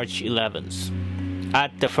on March 11th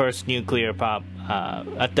at the first nuclear power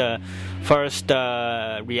at the first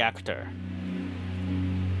reactor.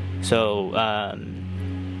 So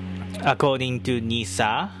according to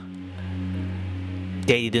NISA,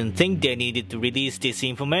 they didn't think they needed to release this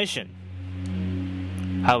information.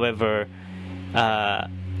 However,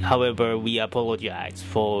 we apologize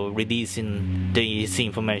for releasing this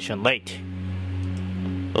information late.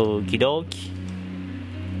 Okie dokie.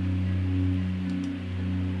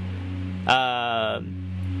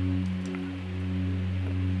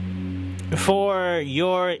 For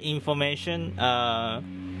your information,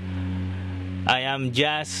 I am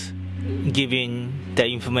just giving the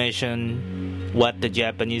information what the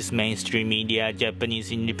Japanese mainstream media, Japanese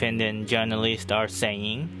independent journalists are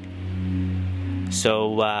saying.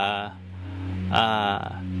 So I'm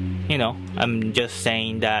just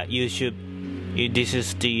saying that you should. This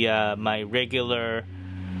is the my regular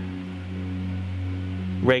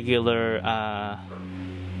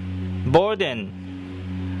burden.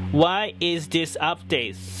 Why is this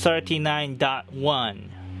update 39.1?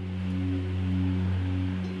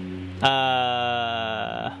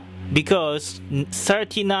 Because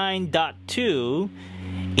 39.2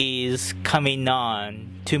 is coming on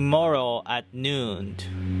tomorrow at noon,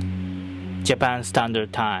 Japan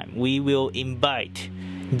Standard Time. We will invite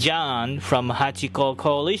John from Hachiko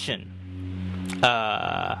Coalition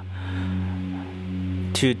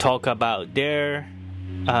to talk about their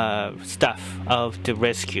stuff of the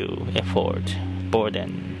rescue effort.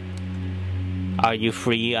 Borden, are you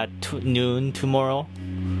free at noon tomorrow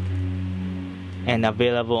and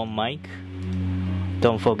available on mic?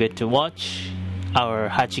 Don't forget to watch our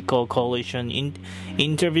Hachiko Coalition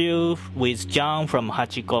interview with John from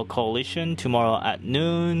Hachiko Coalition tomorrow at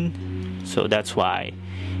noon. So that's why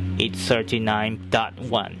it's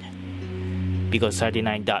 39.1, because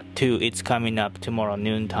 39.2 it's coming up tomorrow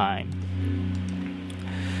noon time.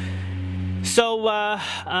 So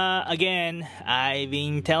again, I've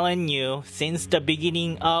been telling you since the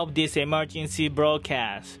beginning of this emergency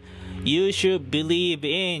broadcast, you should believe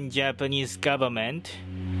in Japanese government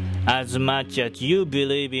as much as you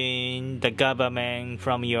believe in the government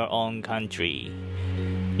from your own country.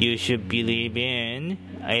 You should believe in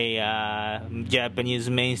a Japanese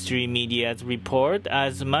mainstream media's report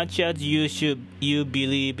as much as you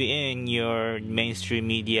believe in your mainstream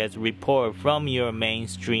media's report from your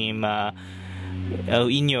mainstream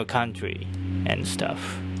in your country and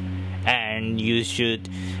stuff. And you should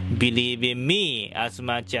believe in me as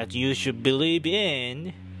much as you should believe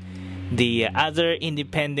in the other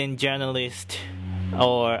independent journalist.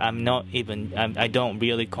 Or I don't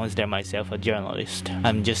really consider myself a journalist.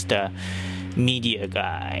 I'm just a media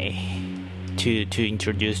guy to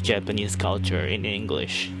introduce Japanese culture in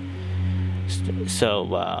English. So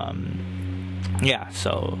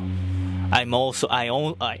so I'm also I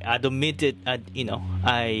admitted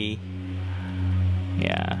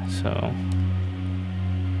so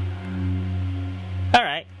all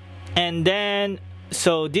right. And then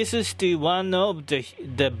so this is the one of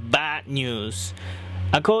the bad news.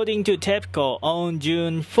 According to TEPCO, on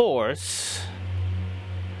June 4th,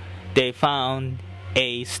 they found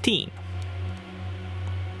a steam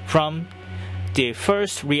from the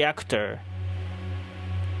first reactor,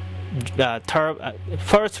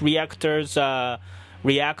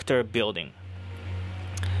 reactor building.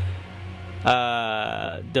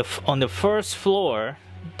 On the first floor,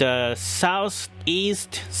 the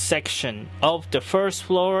southeast section of the first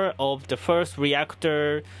floor of the first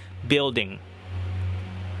reactor building.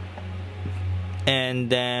 And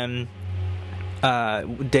then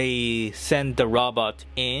they sent the robot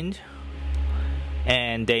in,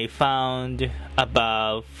 and they found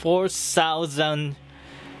about 4,000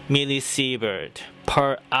 millisievert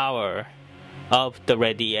per hour of the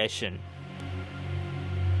radiation.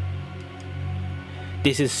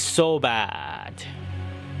 This is so bad.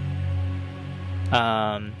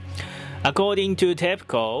 According to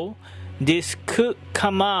TEPCO, this could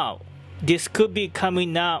be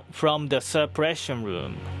coming out from the suppression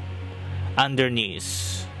room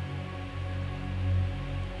underneath.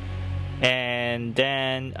 And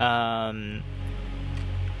then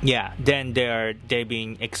they've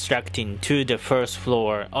been extracting to the first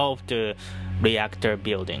floor of the reactor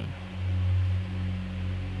building.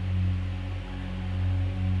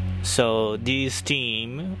 So this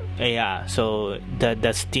steam, so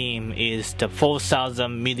the steam is the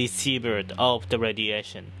 4,000 millisievert of the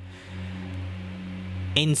radiation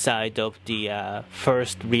inside of the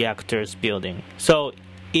first reactor's building. So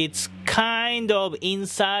it's kind of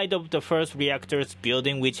inside of the first reactor's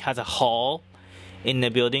building, which has a hole in the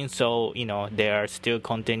building. So there are still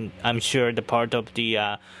content. I'm sure the part of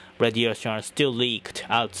the radiation are still leaked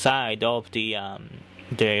outside of the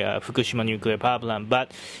Fukushima nuclear power plant,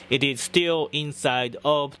 but it is still inside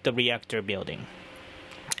of the reactor building.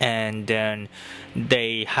 And then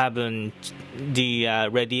they haven't, the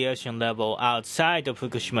radiation level outside of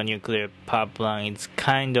Fukushima nuclear power plant is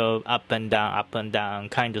kind of up and down,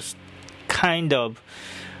 kind of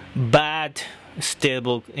bad,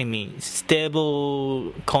 stable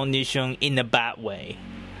condition in a bad way.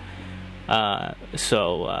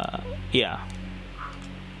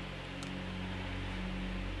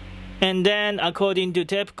 And then, according to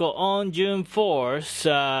TEPCO, on June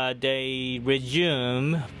 4th, they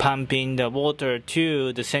resume pumping the water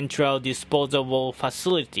to the central disposal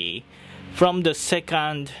facility from the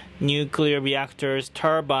second nuclear reactor's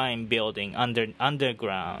turbine building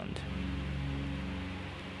underground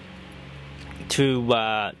to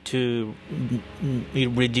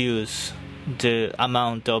reduce the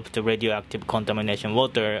amount of the radioactive contamination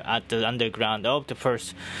water at the underground of the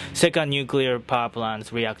second nuclear power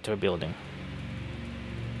plant's reactor building.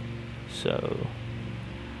 So,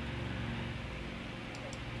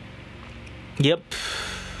 yep,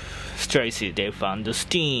 Tracy, they found the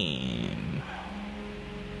steam.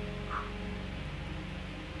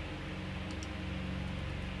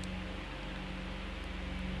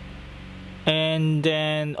 And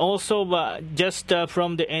then also, just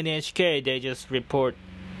from the NHK, they just report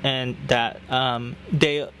and that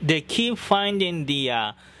they keep finding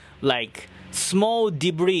the like small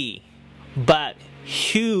debris, but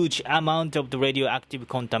huge amount of the radioactive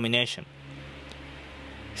contamination.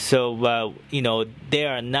 So they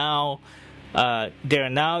are now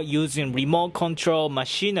using remote control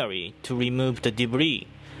machinery to remove the debris.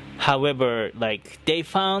 However, like they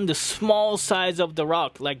found the small size of the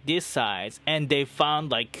rock, like this size, and they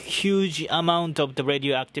found like huge amount of the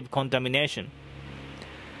radioactive contamination.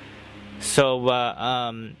 So, but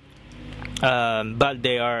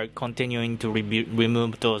they are continuing to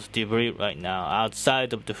remove those debris right now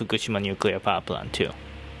outside of the Fukushima nuclear power plant too.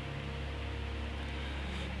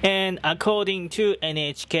 And according to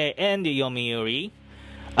NHK and the Yomiuri,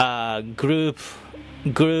 group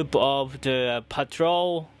of the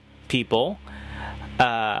patrol people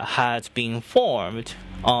has been formed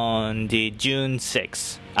on the June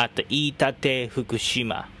 6th at the Iitate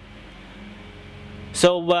Fukushima.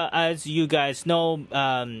 So as you guys know,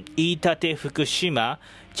 Iitate Fukushima,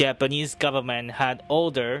 Japanese government had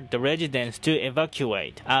ordered the residents to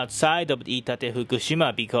evacuate outside of Iitate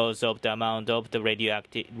Fukushima because of the amount of the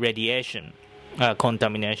radiation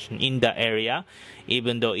contamination in the area,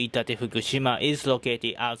 even though Iitate Fukushima is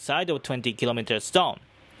located outside of 20 kilometers zone.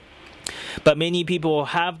 But many people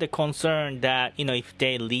have the concern that if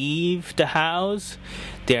they leave the house,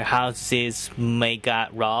 their houses may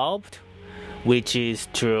get robbed, which is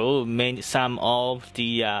true. Some of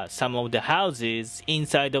the houses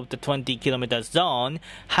inside of the 20 kilometer zone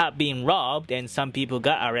have been robbed, and some people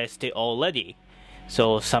got arrested already.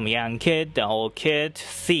 So some young kid, the old kid,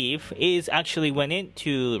 thief is actually went in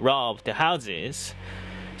to rob the houses.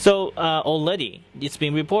 So already it's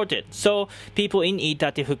been reported. So people in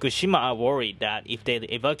Iitate Fukushima are worried that if they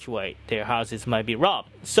evacuate, their houses might be robbed.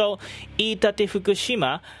 So Iitate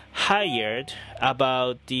Fukushima hired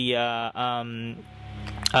about the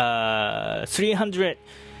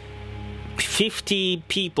 350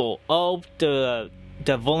 people of the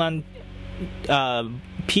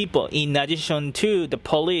people in addition to the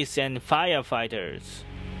police and firefighters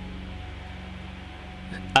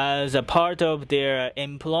as a part of their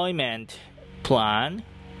employment plan,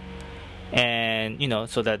 and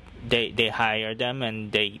so that they hire them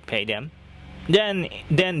and they pay them. Then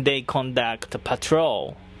they conduct a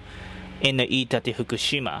patrol in the Iitate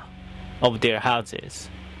Fukushima of their houses.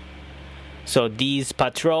 So these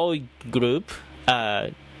patrol group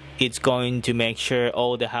is going to make sure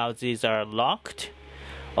all the houses are locked,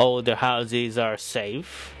 all the houses are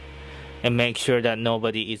safe, and make sure that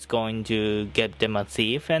nobody is going to get them a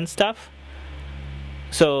thief and stuff.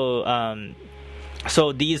 So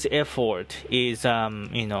so this effort is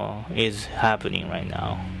is happening right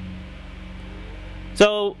now.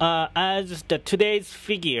 So as the today's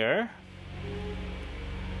figure,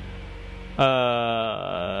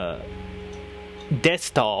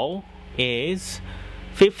 death toll is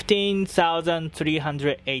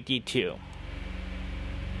 15,382.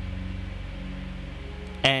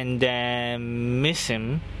 And then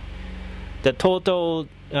missing, the total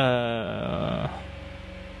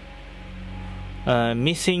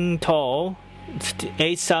missing toll,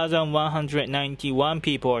 8,191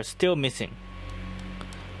 people are still missing.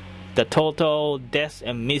 The total death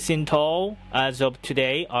and missing toll as of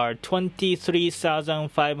today are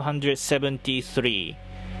 23,573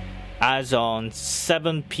 as on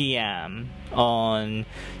 7 p.m. on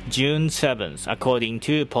June 7th, according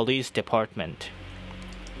to police department.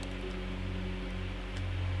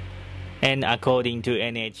 And according to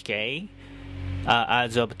NHK,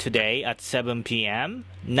 as of today at 7 p.m.,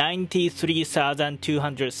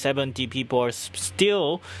 93,270 people are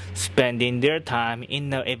still spending their time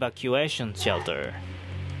in the evacuation shelter.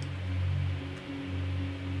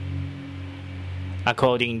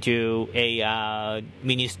 According to a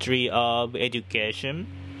Ministry of Education,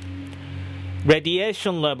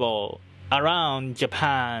 radiation level around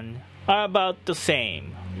Japan are about the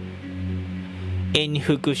same. In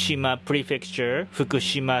Fukushima Prefecture,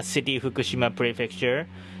 Fukushima City, Fukushima Prefecture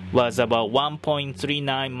was about 1.39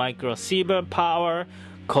 microsievert power.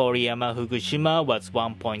 Koriyama, Fukushima was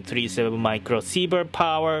 1.37 microsievert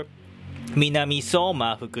power. Minami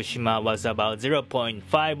Soma, Fukushima was about 0.51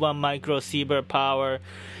 microsievert power.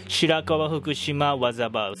 Shirakawa, Fukushima was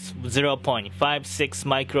about 0.56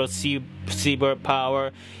 microsievert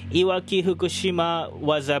power. Iwaki, Fukushima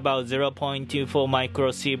was about 0.24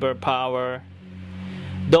 microsievert power.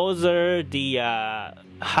 Those are the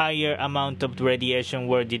higher amount of radiation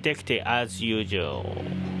were detected as usual.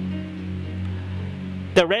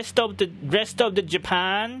 The rest of the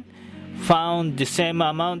Japan found the same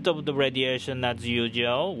amount of the radiation as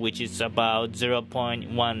usual, which is about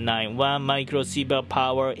 0.191 microsievert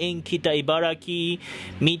power. In Kita Ibaraki,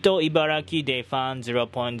 Mito Ibaraki, they found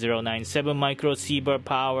 0.097 microsievert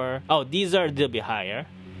power. Oh, these are a little bit higher.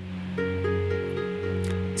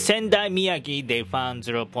 Sendai Miyagi, they found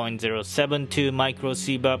 0.072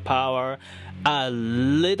 microsievert power, a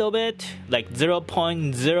little bit, like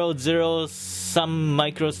 0.00 some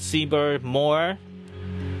microsievert more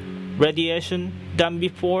radiation than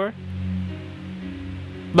before.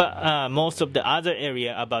 But most of the other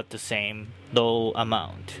area about the same low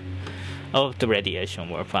amount of the radiation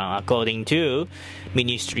were found according to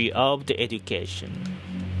Ministry of the Education.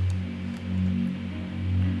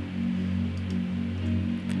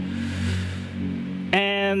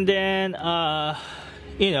 And then,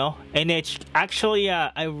 actually,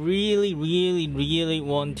 I really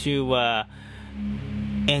want to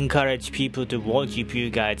encourage people to watch, if you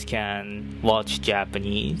guys can watch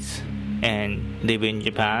Japanese and live in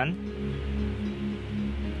Japan.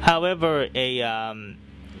 However,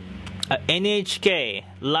 NHK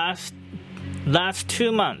last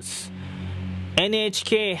 2 months,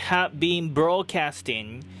 NHK have been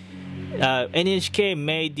broadcasting. NHK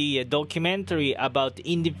made the documentary about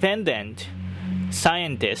independent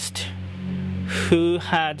scientist who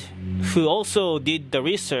also did the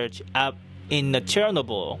research up in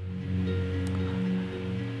Chernobyl.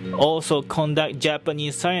 Also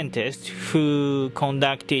Japanese scientists who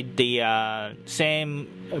conducted the same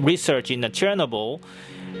research in Chernobyl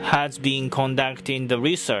has been conducting the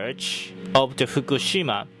research of the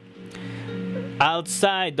Fukushima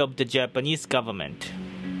outside of the Japanese government.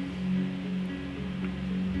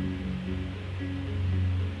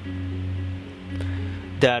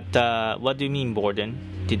 That what do you mean, Borden?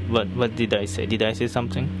 What did I say? Did I say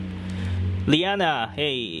something? Liana,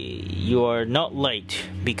 hey, you are not late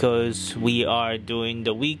because we are doing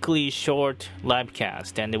the weekly short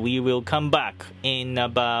livecast, and we will come back in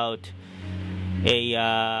about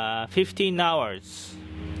 15 hours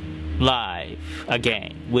live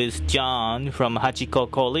again with John from Hachiko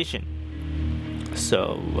Coalition.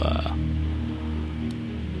 So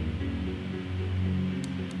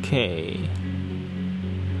okay.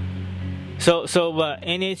 So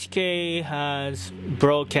NHK has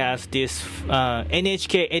broadcast this.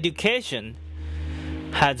 NHK Education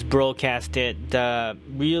has broadcasted the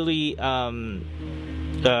really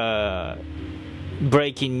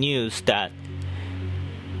breaking news that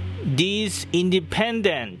these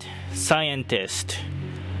independent scientists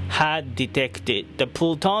had detected the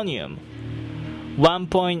plutonium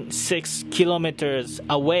 1.6 kilometers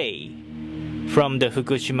away from the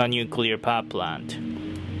Fukushima nuclear power plant.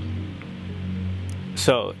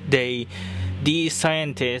 So these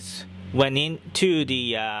scientists went into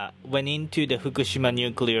the Fukushima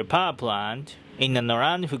nuclear power plant, in and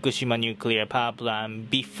around Fukushima nuclear power plant,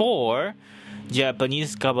 before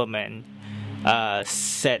Japanese government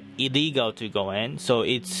said illegal to go in. So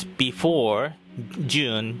it's before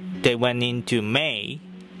June. They went into May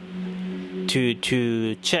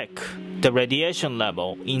to check the radiation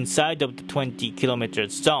level inside of the 20 kilometer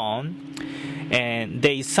zone, and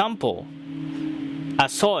they sample a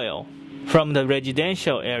soil from the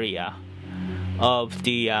residential area of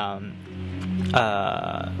the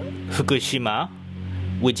Fukushima,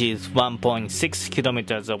 which is 1.6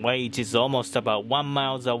 kilometers away. It is almost about 1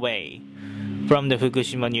 mile away from the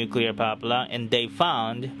Fukushima nuclear power plant, and they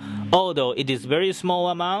found, although it is very small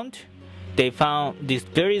amount, they found this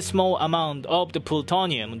very small amount of the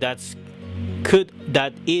plutonium that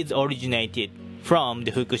is originated from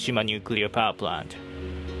the Fukushima nuclear power plant.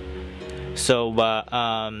 So,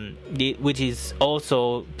 which is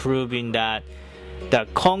also proving that the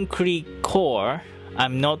concrete core,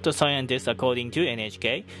 I'm not a scientist according to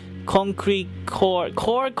NHK, concrete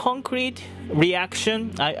concrete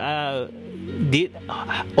reaction did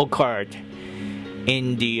occurred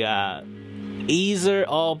in the either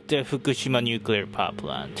of the Fukushima nuclear power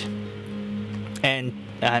plant,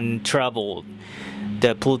 and traveled.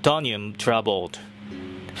 The plutonium traveled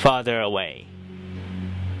farther away,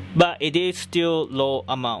 but it is still low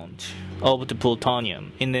amount of the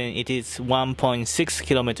plutonium, and then it is 1.6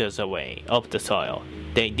 kilometers away of the soil.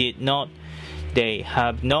 They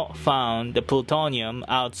have not found the plutonium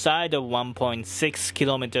outside of 1.6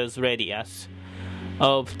 kilometers radius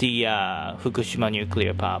of the Fukushima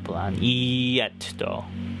nuclear power plant yet, though.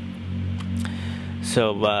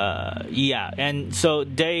 So yeah, and so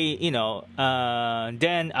they,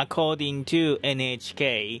 then according to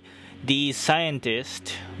NHK, the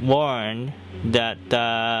scientists warned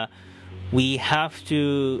that we have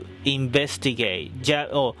to investigate.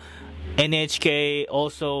 NHK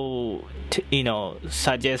also,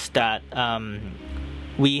 suggests that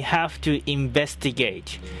we have to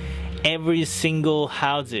investigate every single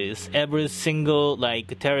houses, every single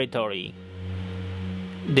territory,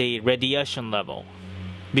 the radiation level,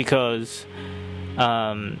 because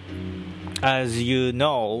as you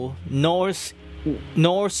know, north,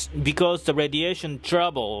 because the radiation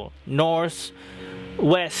travel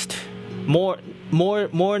northwest, more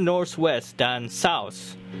northwest than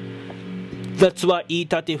south. That's why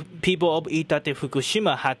people of Iitate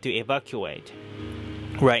Fukushima had to evacuate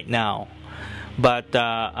right now. But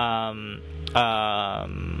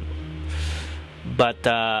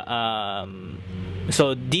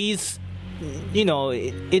so these,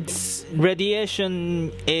 its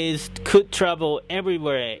radiation could travel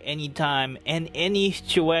everywhere, anytime, and any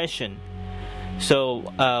situation.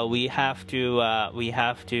 So we kind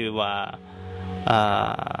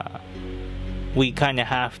of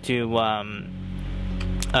have to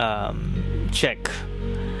check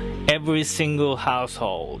every single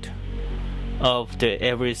household of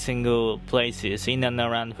every single places in and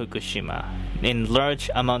around Fukushima, in large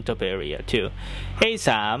amount of area too. Hey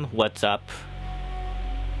Sam, what's up?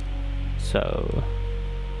 So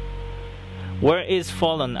where is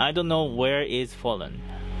Fallen? I don't know where is Fallen.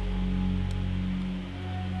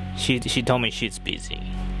 She told me she's busy.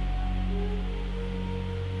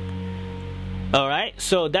 Alright,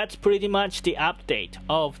 so that's pretty much the update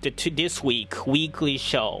of this weekly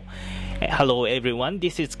show. Hello everyone,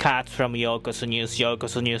 this is Kat from Yokoso News,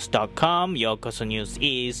 yokosonews.com. Yokoso News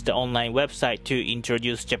is the online website to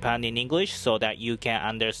introduce Japan in English so that you can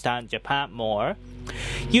understand Japan more.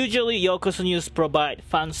 Usually Yokoso News provide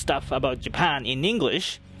fun stuff about Japan in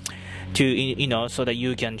English to, so that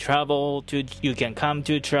you can travel to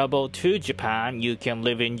Japan, you can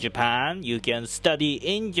live in Japan, you can study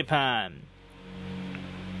in Japan.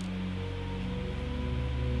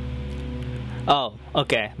 Oh,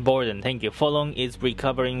 okay, Borden, thank you. Folong is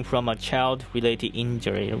recovering from a child-related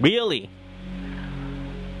injury. Really?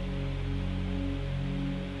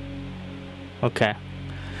 Okay.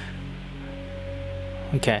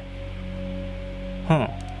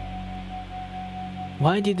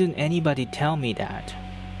 Why didn't anybody tell me that?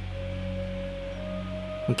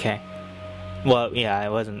 Okay. Well, yeah, I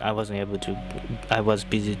wasn't able to. I was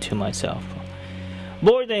busy to myself.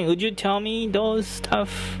 Borden, would you tell me those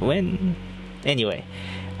stuff when? Anyway,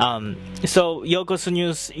 so Yokoso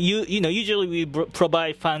News, usually we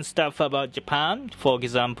provide fun stuff about Japan. For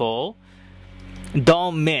example,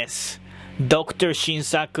 don't miss Dr.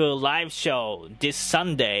 Shinsaku live show this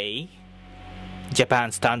Sunday,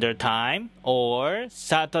 Japan Standard Time, or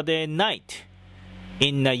Saturday night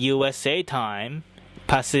in the USA time,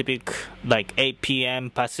 Pacific, 8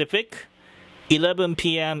 p.m. Pacific, 11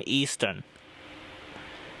 p.m. Eastern.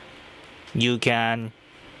 You can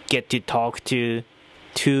get to talk to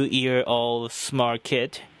 2-year-old smart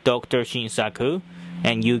kid, Dr. Shinsaku,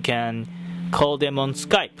 and you can call them on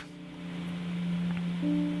Skype.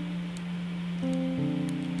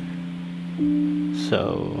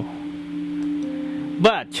 So,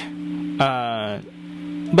 but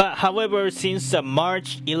however, since the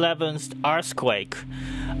March 11th earthquake,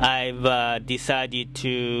 I've decided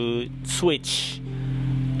to switch.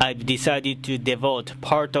 I've decided to devote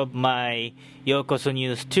part of my Yokoso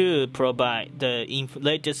News to provide the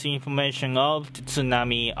latest information of the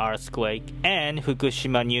tsunami, earthquake, and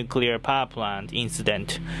Fukushima nuclear power plant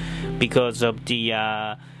incident because of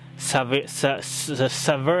the severeness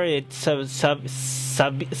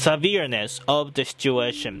of the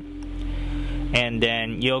situation. And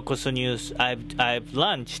then Yokoso News, I've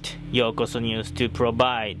launched Yokoso News to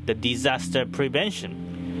provide the disaster prevention.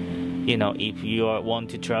 If you want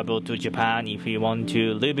to travel to Japan, if you want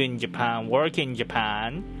to live in Japan, work in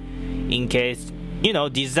Japan, in case,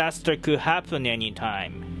 disaster could happen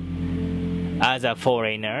anytime. as a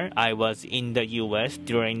foreigner. I was in the US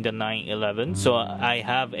during the 9/11, so I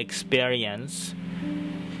have experience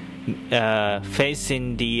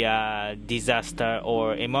facing the disaster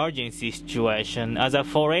or emergency situation as a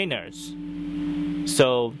foreigners.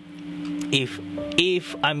 So if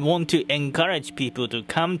I want to encourage people to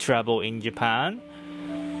come travel in Japan,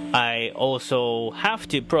 I also have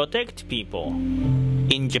to protect people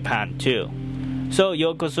in Japan too. So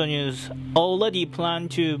Yokoso News already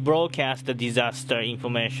planned to broadcast the disaster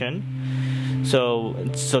information. So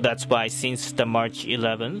that's why since the March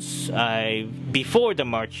 11th, before the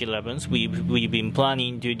March 11th, we've been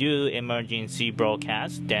planning to do emergency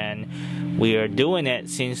broadcast. Then we are doing it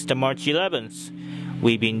since the March 11th.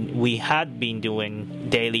 We had been doing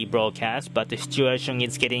daily broadcast, but the situation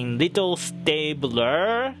is getting little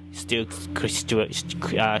stabler, still critical,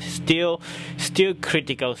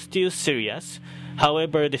 still serious.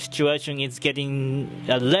 However, the situation is getting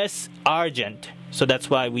less urgent, so that's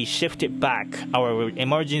why we shifted back our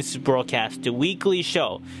emergency broadcast to weekly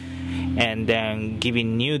show, and then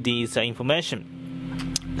giving you this information.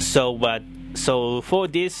 So for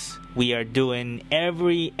this, we are doing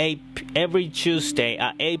every Tuesday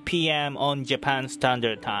at 8 p.m. on Japan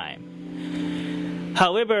Standard Time.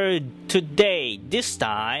 However, today, this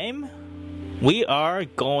time, we are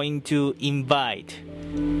going to invite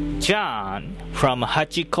John from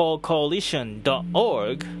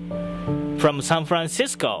hachikocoalition.org from San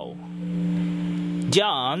Francisco.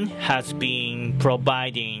 John has been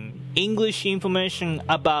providing English information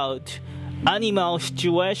about animal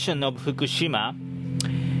situation of Fukushima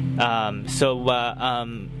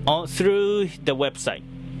through the website,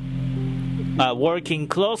 working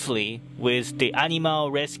closely with the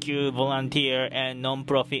animal rescue volunteer and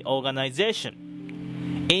non-profit organization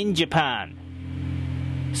in Japan.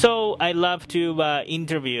 So I love to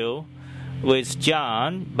interview with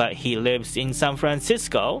John, but he lives in San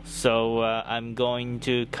Francisco, so I'm going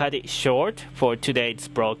to cut it short for today's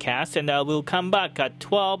broadcast, and I will come back at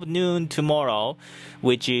 12 noon tomorrow,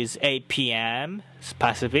 which is 8 p.m.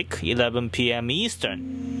 Pacific, 11 p.m.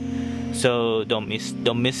 Eastern. So don't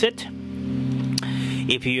miss it.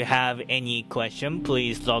 If you have any question,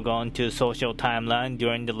 please log on to social timeline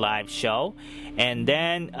during the live show, and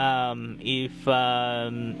then if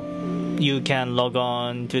you can log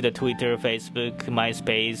on to the Twitter, Facebook,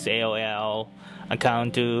 MySpace, AOL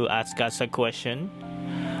account to ask us a question,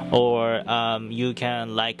 or you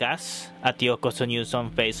can like us at Yokoso News on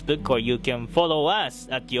Facebook, or you can follow us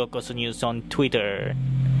at Yokoso News on Twitter.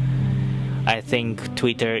 I think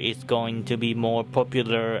Twitter is going to be more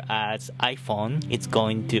popular as iPhone. It's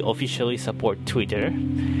going to officially support Twitter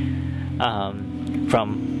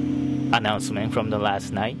from announcement from the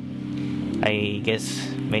last night. I guess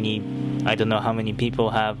I don't know how many people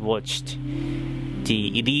have watched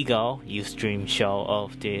the illegal Ustream show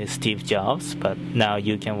of the Steve Jobs, but now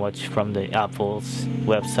you can watch from the Apple's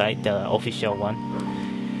website, the official one.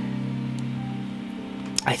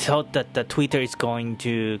 I thought that the Twitter is going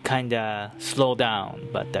to kinda slow down,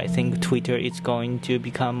 but I think Twitter is going to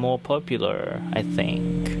become more popular, I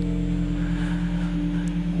think.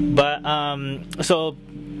 But so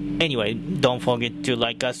anyway, don't forget to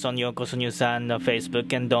like us on Yokoso News on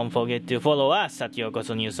Facebook, and don't forget to follow us at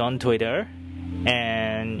Yokoso News on Twitter.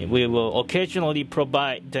 And we will occasionally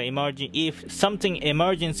provide the if something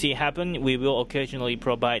emergency happen, we will occasionally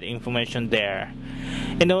provide information there.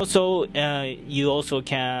 And also, you also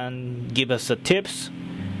can give us tips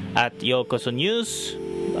at Yokoso News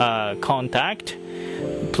contact.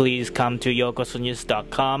 Please come to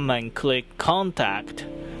yokosonews.com and click contact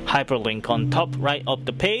hyperlink on top right of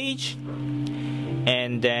the page,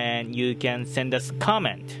 and then you can send us a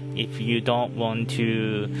comment if you don't want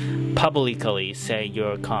to publicly say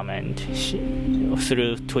your comment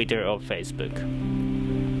through Twitter or Facebook.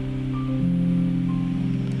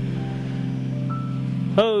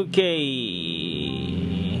 Okay.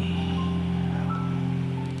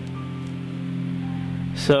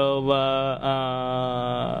 So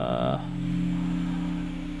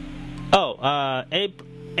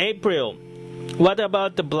April, what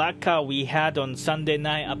about the blackout we had on Sunday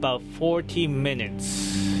night? About 40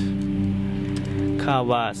 minutes.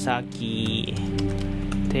 Kawasaki,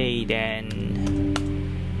 Teiden.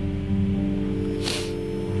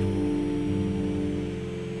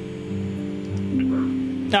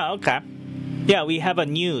 Oh, okay. Yeah, we have a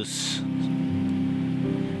news.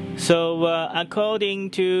 So,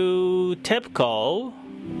 according to TEPCO,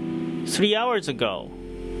 3 hours ago.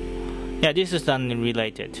 Yeah, this is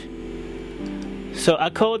unrelated. So,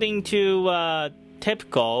 according to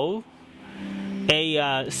TEPCO,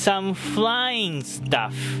 some flying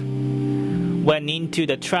stuff went into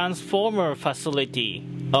the transformer facility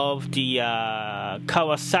of the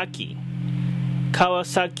Kawasaki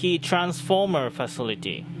transformer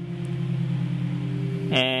facility,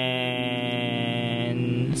 and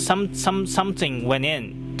something went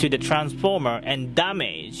in to the transformer and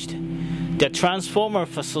damaged the transformer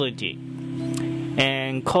facility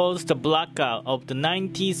and caused the blackout of the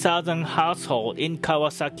 90,000 households in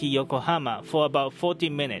Kawasaki, Yokohama for about 40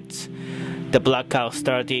 minutes. The blackout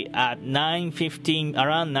started at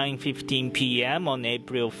around 9:15 p.m. on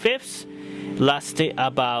April 5th, lasted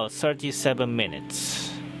about 37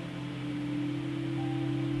 minutes.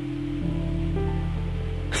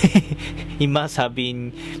 It must have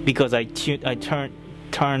been because I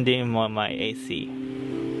turned in on my AC.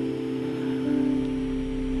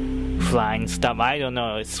 Flying stuff, I don't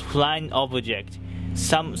know, it's flying object.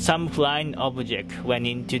 Some flying object went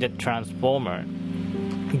into the transformer.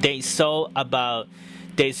 They saw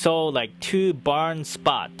like 2 burn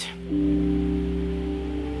spots.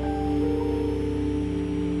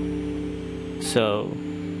 So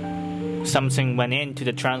something went into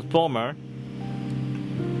the transformer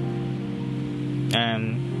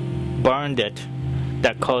and burned it.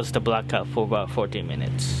 That caused the blackout for about 40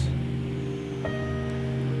 minutes.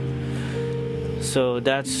 So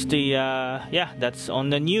that's the that's on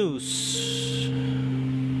the news.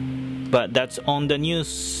 But that's on the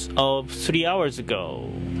news of 3 hours ago.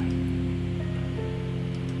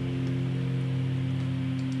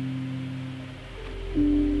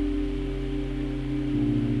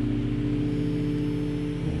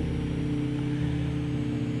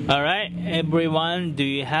 All right, everyone, do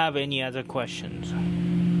you have any other questions?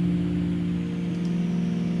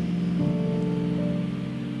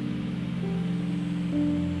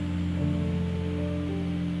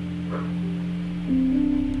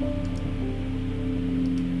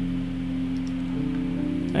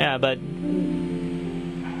 Yeah, but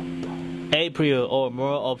April or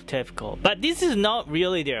more of typical. But this is not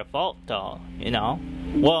really their fault, though, you know.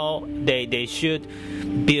 Well, they should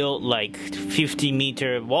build like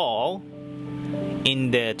 50-meter wall in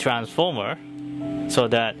the transformer so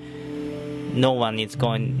that no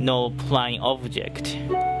flying object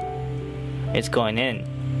is going in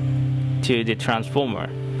to the transformer.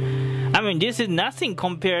 I mean, this is nothing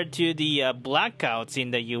compared to the blackouts in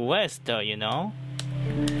the US, though, you know.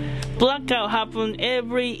 Blackout happen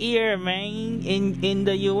every year, man, in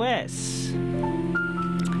the US.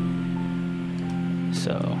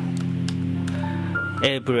 So,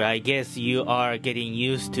 April, I guess you are getting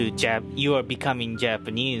used to you are becoming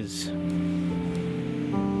Japanese.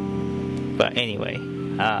 But anyway,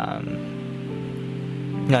 no,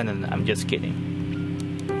 I'm just kidding.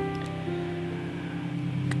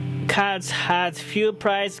 Has fuel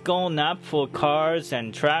price gone up for cars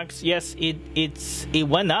and trucks? Yes, it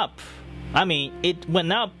went up. I mean, it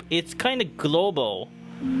went up. It's kind of global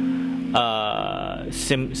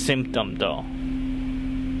symptom, though.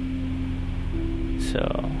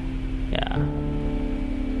 So, yeah.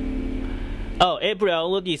 Oh, April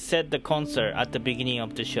already said the concert at the beginning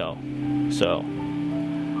of the show. So,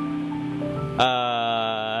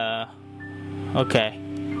 okay.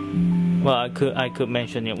 Well, I could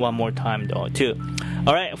mention it one more time though too.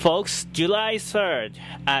 All right, folks. July 3rd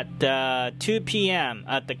at 2 p.m.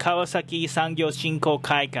 at the Kawasaki Sangyo Shinko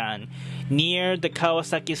Kaikan near the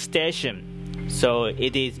Kawasaki station. So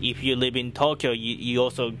it is. If you live in Tokyo, you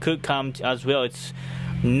also could come as well. It's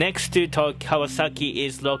next to Kawasaki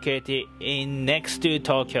is located next to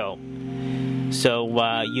Tokyo.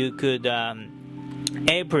 So you could.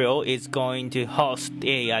 April is going to host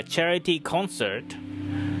a charity concert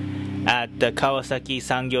at the Kawasaki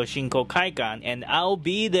Sangyo Shinko Kaikan, and I'll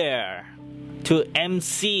be there to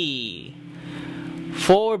MC.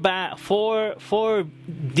 Four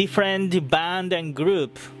different band and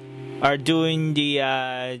group are doing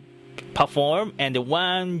the perform, and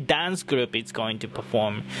one dance group is going to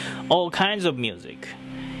perform all kinds of music.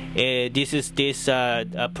 This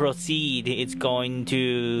proceed is going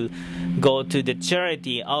to go to the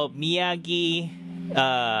charity of Miyagi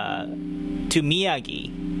to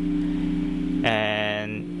Miyagi.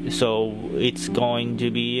 And so it's going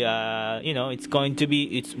to be, we are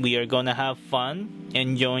going to have fun,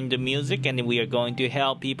 enjoying the music, and we are going to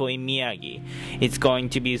help people in Miyagi. It's going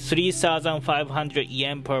to be 3,500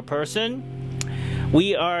 yen per person.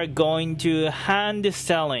 We are going to hand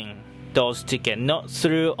selling those tickets, not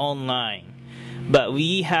through online. But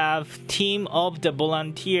we have team of the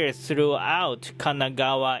volunteers throughout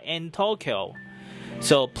Kanagawa and Tokyo.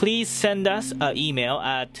 So please send us an email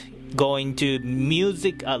at going to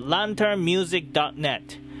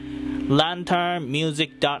lanternmusic.net.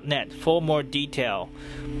 lanternmusic.net for more detail.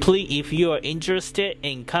 Please, if you are interested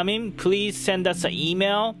in coming, please send us an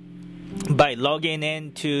email by logging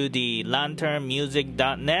in to the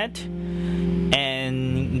lanternmusic.net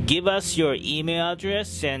and give us your email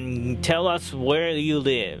address and tell us where you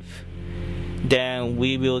live. Then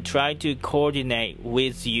we will try to coordinate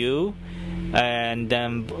with you and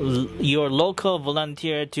your local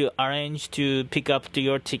volunteer to arrange to pick up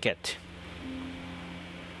your ticket.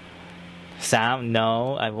 Sam,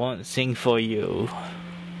 no, I won't sing for you.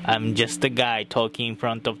 I'm just a guy talking in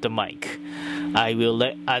front of the mic. I will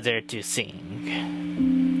let others to sing.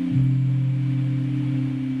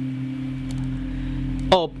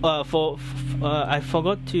 Oh, I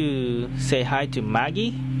forgot to say hi to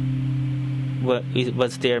Maggie.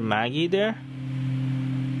 Was there Maggie there?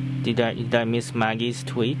 Did I miss Maggie's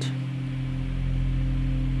tweet?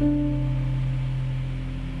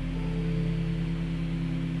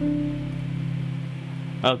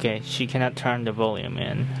 Okay, she cannot turn the volume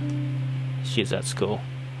in. She's at school.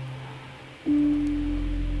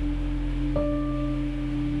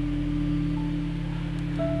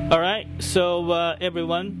 Alright, so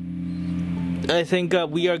everyone, I think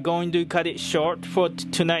we are going to cut it short for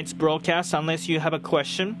tonight's broadcast unless you have a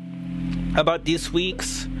question about this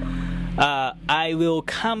week's. I will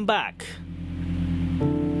come back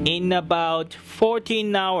in about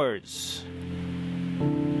 14 hours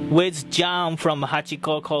with John from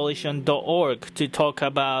hachikocoalition.org to talk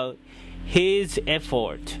about his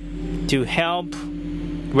effort to help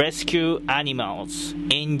rescue animals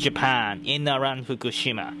in Japan, in around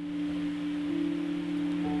Fukushima.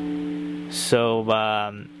 So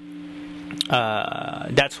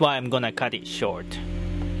that's why I'm gonna cut it short.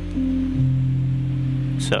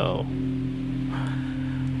 So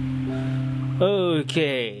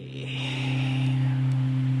okay.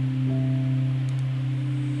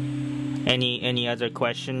 Any other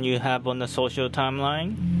question you have on the social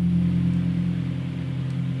timeline?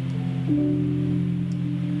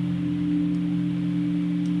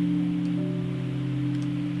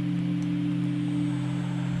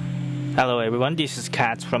 Hello everyone, this is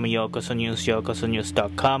Katz from Yokoso News,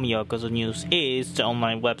 yokosonews.com. Yokoso News is the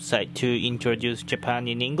online website to introduce Japan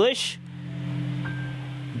in English.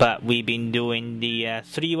 But we've been doing the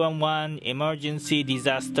 311 emergency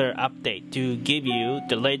disaster update to give you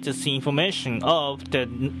the latest information of the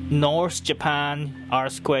North Japan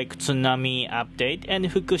earthquake tsunami update and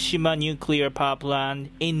Fukushima nuclear power plant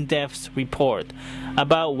in-depth report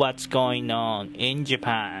about what's going on in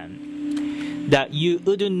Japan that you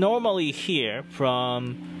wouldn't normally hear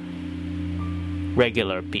from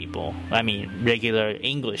regular people. I mean, regular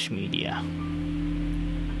English media.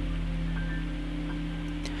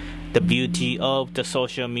 The beauty of the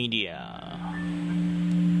social media.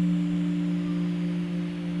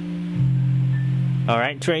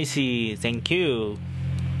 Alright, Tracy, thank you.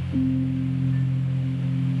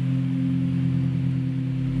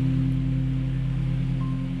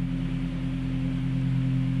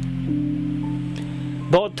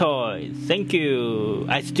 Botoy, thank you.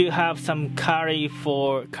 I still have some curry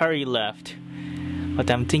left, but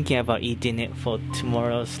I'm thinking about eating it for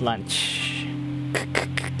tomorrow's lunch.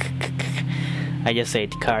 I just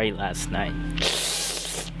ate curry last night.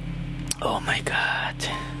 Oh my god,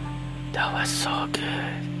 that was so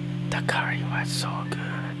good. The curry was so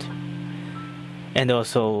good. And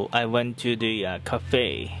also, I went to the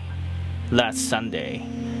cafe last Sunday.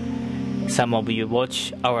 Some of you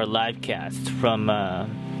watch our live cast from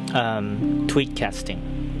tweetcasting,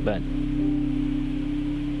 but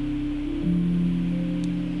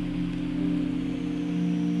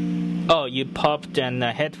oh, you popped an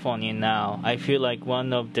headphone in now. I feel like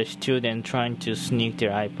one of the students trying to sneak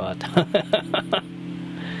their iPod.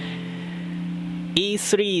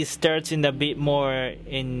 E3 starts in a bit more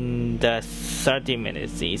in the 30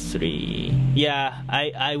 minutes. E3. Yeah,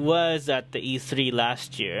 I was at the E3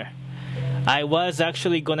 last year. I was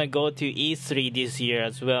actually gonna go to E3 this year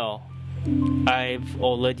as well. I've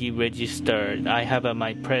already registered. I have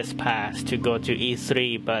my press pass to go to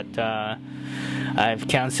E3, but I've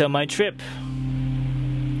canceled my trip.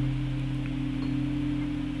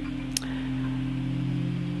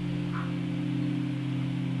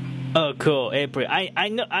 Oh, cool, April. I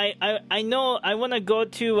know. I wanna go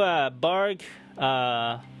to Barg.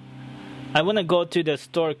 I wanna go to the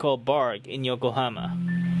store called Barg in Yokohama.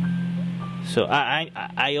 So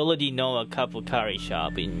I already know a couple curry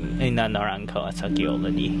shop in around Kawasaki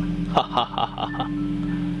already. Ha ha ha ha ha.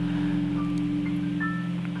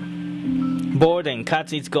 Board and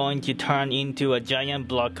Katz is going to turn into a giant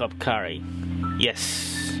block of curry.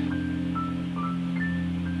 Yes.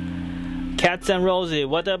 Cats and Rosie,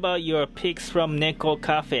 what about your pics from Neko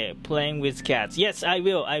Cafe playing with cats? Yes, I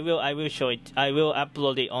will show it. I will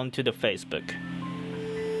upload it onto the Facebook.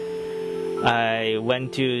 I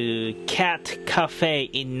went to Cat Cafe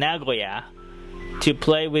in Nagoya to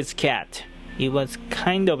play with cat. It was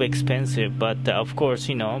kind of expensive, but of course,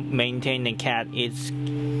 you know, maintaining a cat is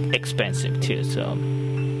expensive too, so.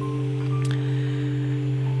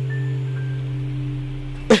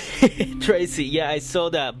 Tracy, yeah, I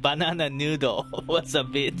saw that banana noodle was a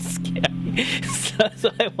bit scary,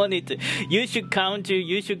 so I wanted to. You should come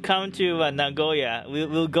to Nagoya.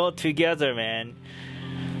 We'll go together, man.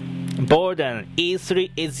 Borden,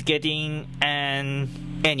 E3 is getting an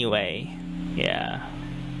anyway, yeah.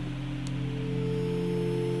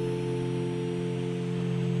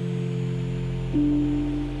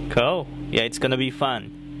 Cool. Yeah, it's gonna be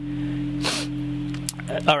fun.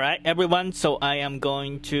 Alright, everyone, so I am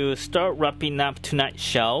going to start wrapping up tonight's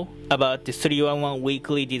show about the 311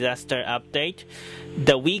 Weekly Disaster Update.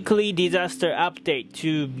 The weekly disaster update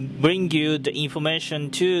to bring you the information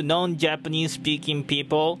to non-Japanese speaking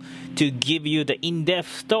people, to give you the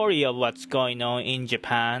in-depth story of what's going on in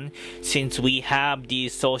Japan. Since we have the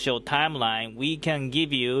social timeline, we can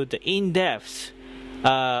give you the in-depth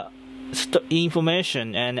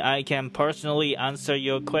information, and I can personally answer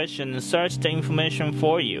your question and search the information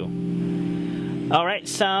for you. Alright,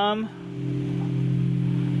 Sam.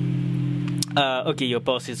 Okay, your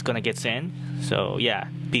boss is gonna get in, so yeah,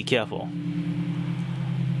 be careful.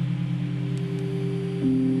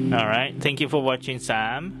 Alright, thank you for watching,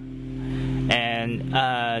 Sam. And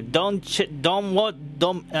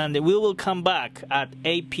and we will come back at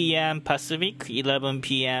 8 p.m. Pacific, 11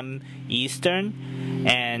 p.m. Eastern,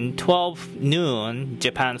 and 12 noon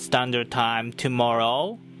Japan Standard Time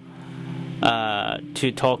tomorrow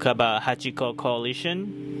to talk about Hachiko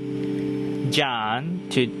Coalition, John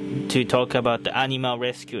to talk about the animal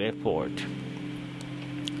rescue effort.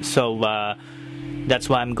 So that's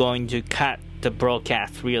why I'm going to cut the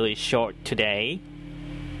broadcast really short today.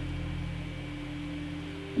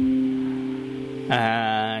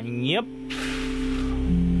 Yep.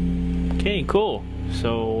 Okay, cool.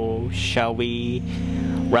 So shall we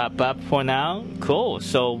wrap up for now? Cool.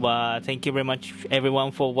 So thank you very much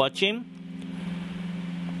everyone for watching.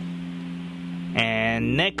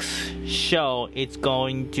 And next show it's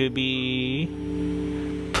going to be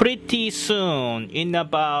pretty soon, in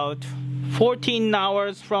about 14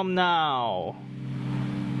 hours from now.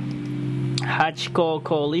 Hachiko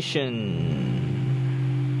Coalition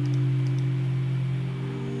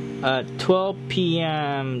at 12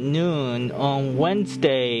 p.m. noon on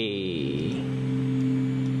Wednesday.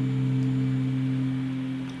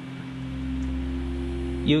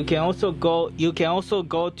 You can also go to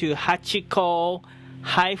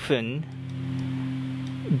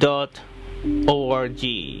hachiko-coalition.org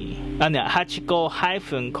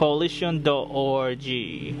hachiko-coalition.org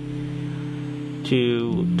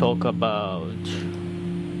to talk about,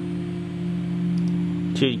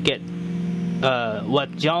 to get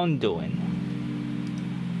what John doing.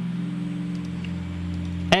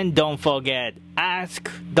 And don't forget,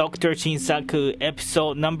 ask Dr. Shinsaku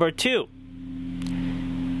episode number 2.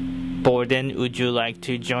 Borden, would you like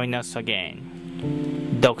to join us again?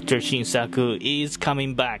 Dr. Shinsaku is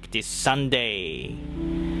coming back this Sunday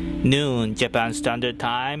noon Japan Standard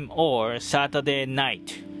Time, or Saturday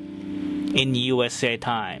night in USA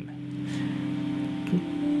time.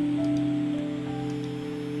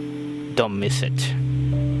 Don't miss it.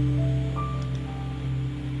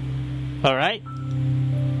 Alright.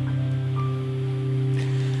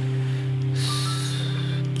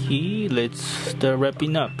 Let's start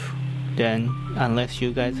wrapping up then, unless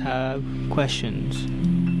you guys have questions.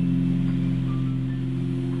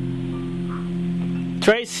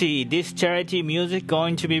 Tracy, this charity music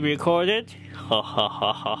going to be recorded? Ha ha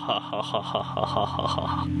ha ha ha ha ha ha ha ha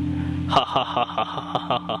ha ha ha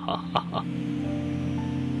ha ha ha.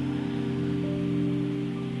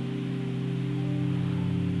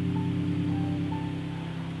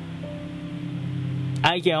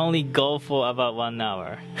 I can only go for about 1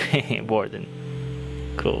 hour. Borden.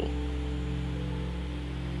 Cool.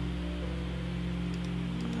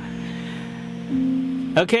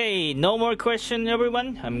 Okay, no more question,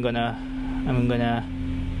 everyone. I'm gonna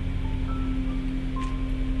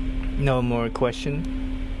no more question.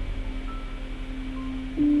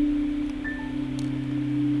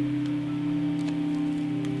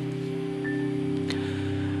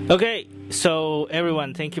 Okay, so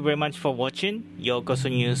everyone, thank you very much for watching Yokoso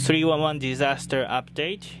News 311 Disaster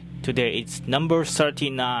Update. Today it's number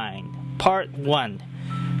 39, part 1.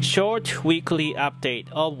 short weekly update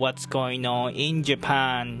of what's going on in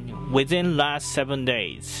Japan within last 7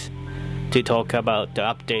 days to talk about the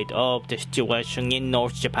update of the situation in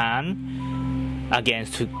North Japan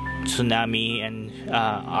against tsunami and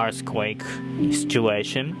earthquake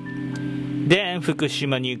situation, then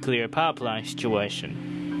Fukushima nuclear power plant situation.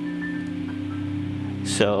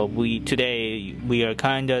 So today we are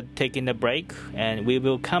kind of taking a break, and we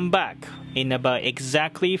will come back in about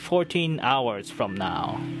exactly 14 hours from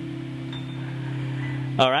now.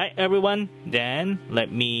 Alright everyone, then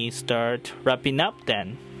let me start wrapping up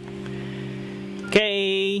then.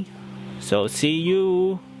 Okay, so see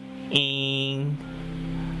you in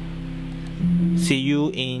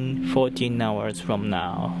 14 hours from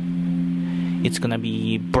now. It's gonna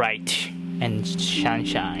be bright and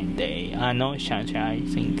sunshine day. No sunshine, I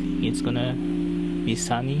think it's gonna be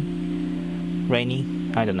sunny, rainy,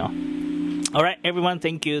 I don't know. Alright everyone,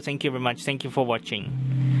 thank you very much, thank you for watching.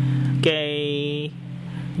 Okay,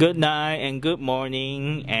 good night and good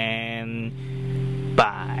morning and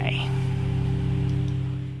bye.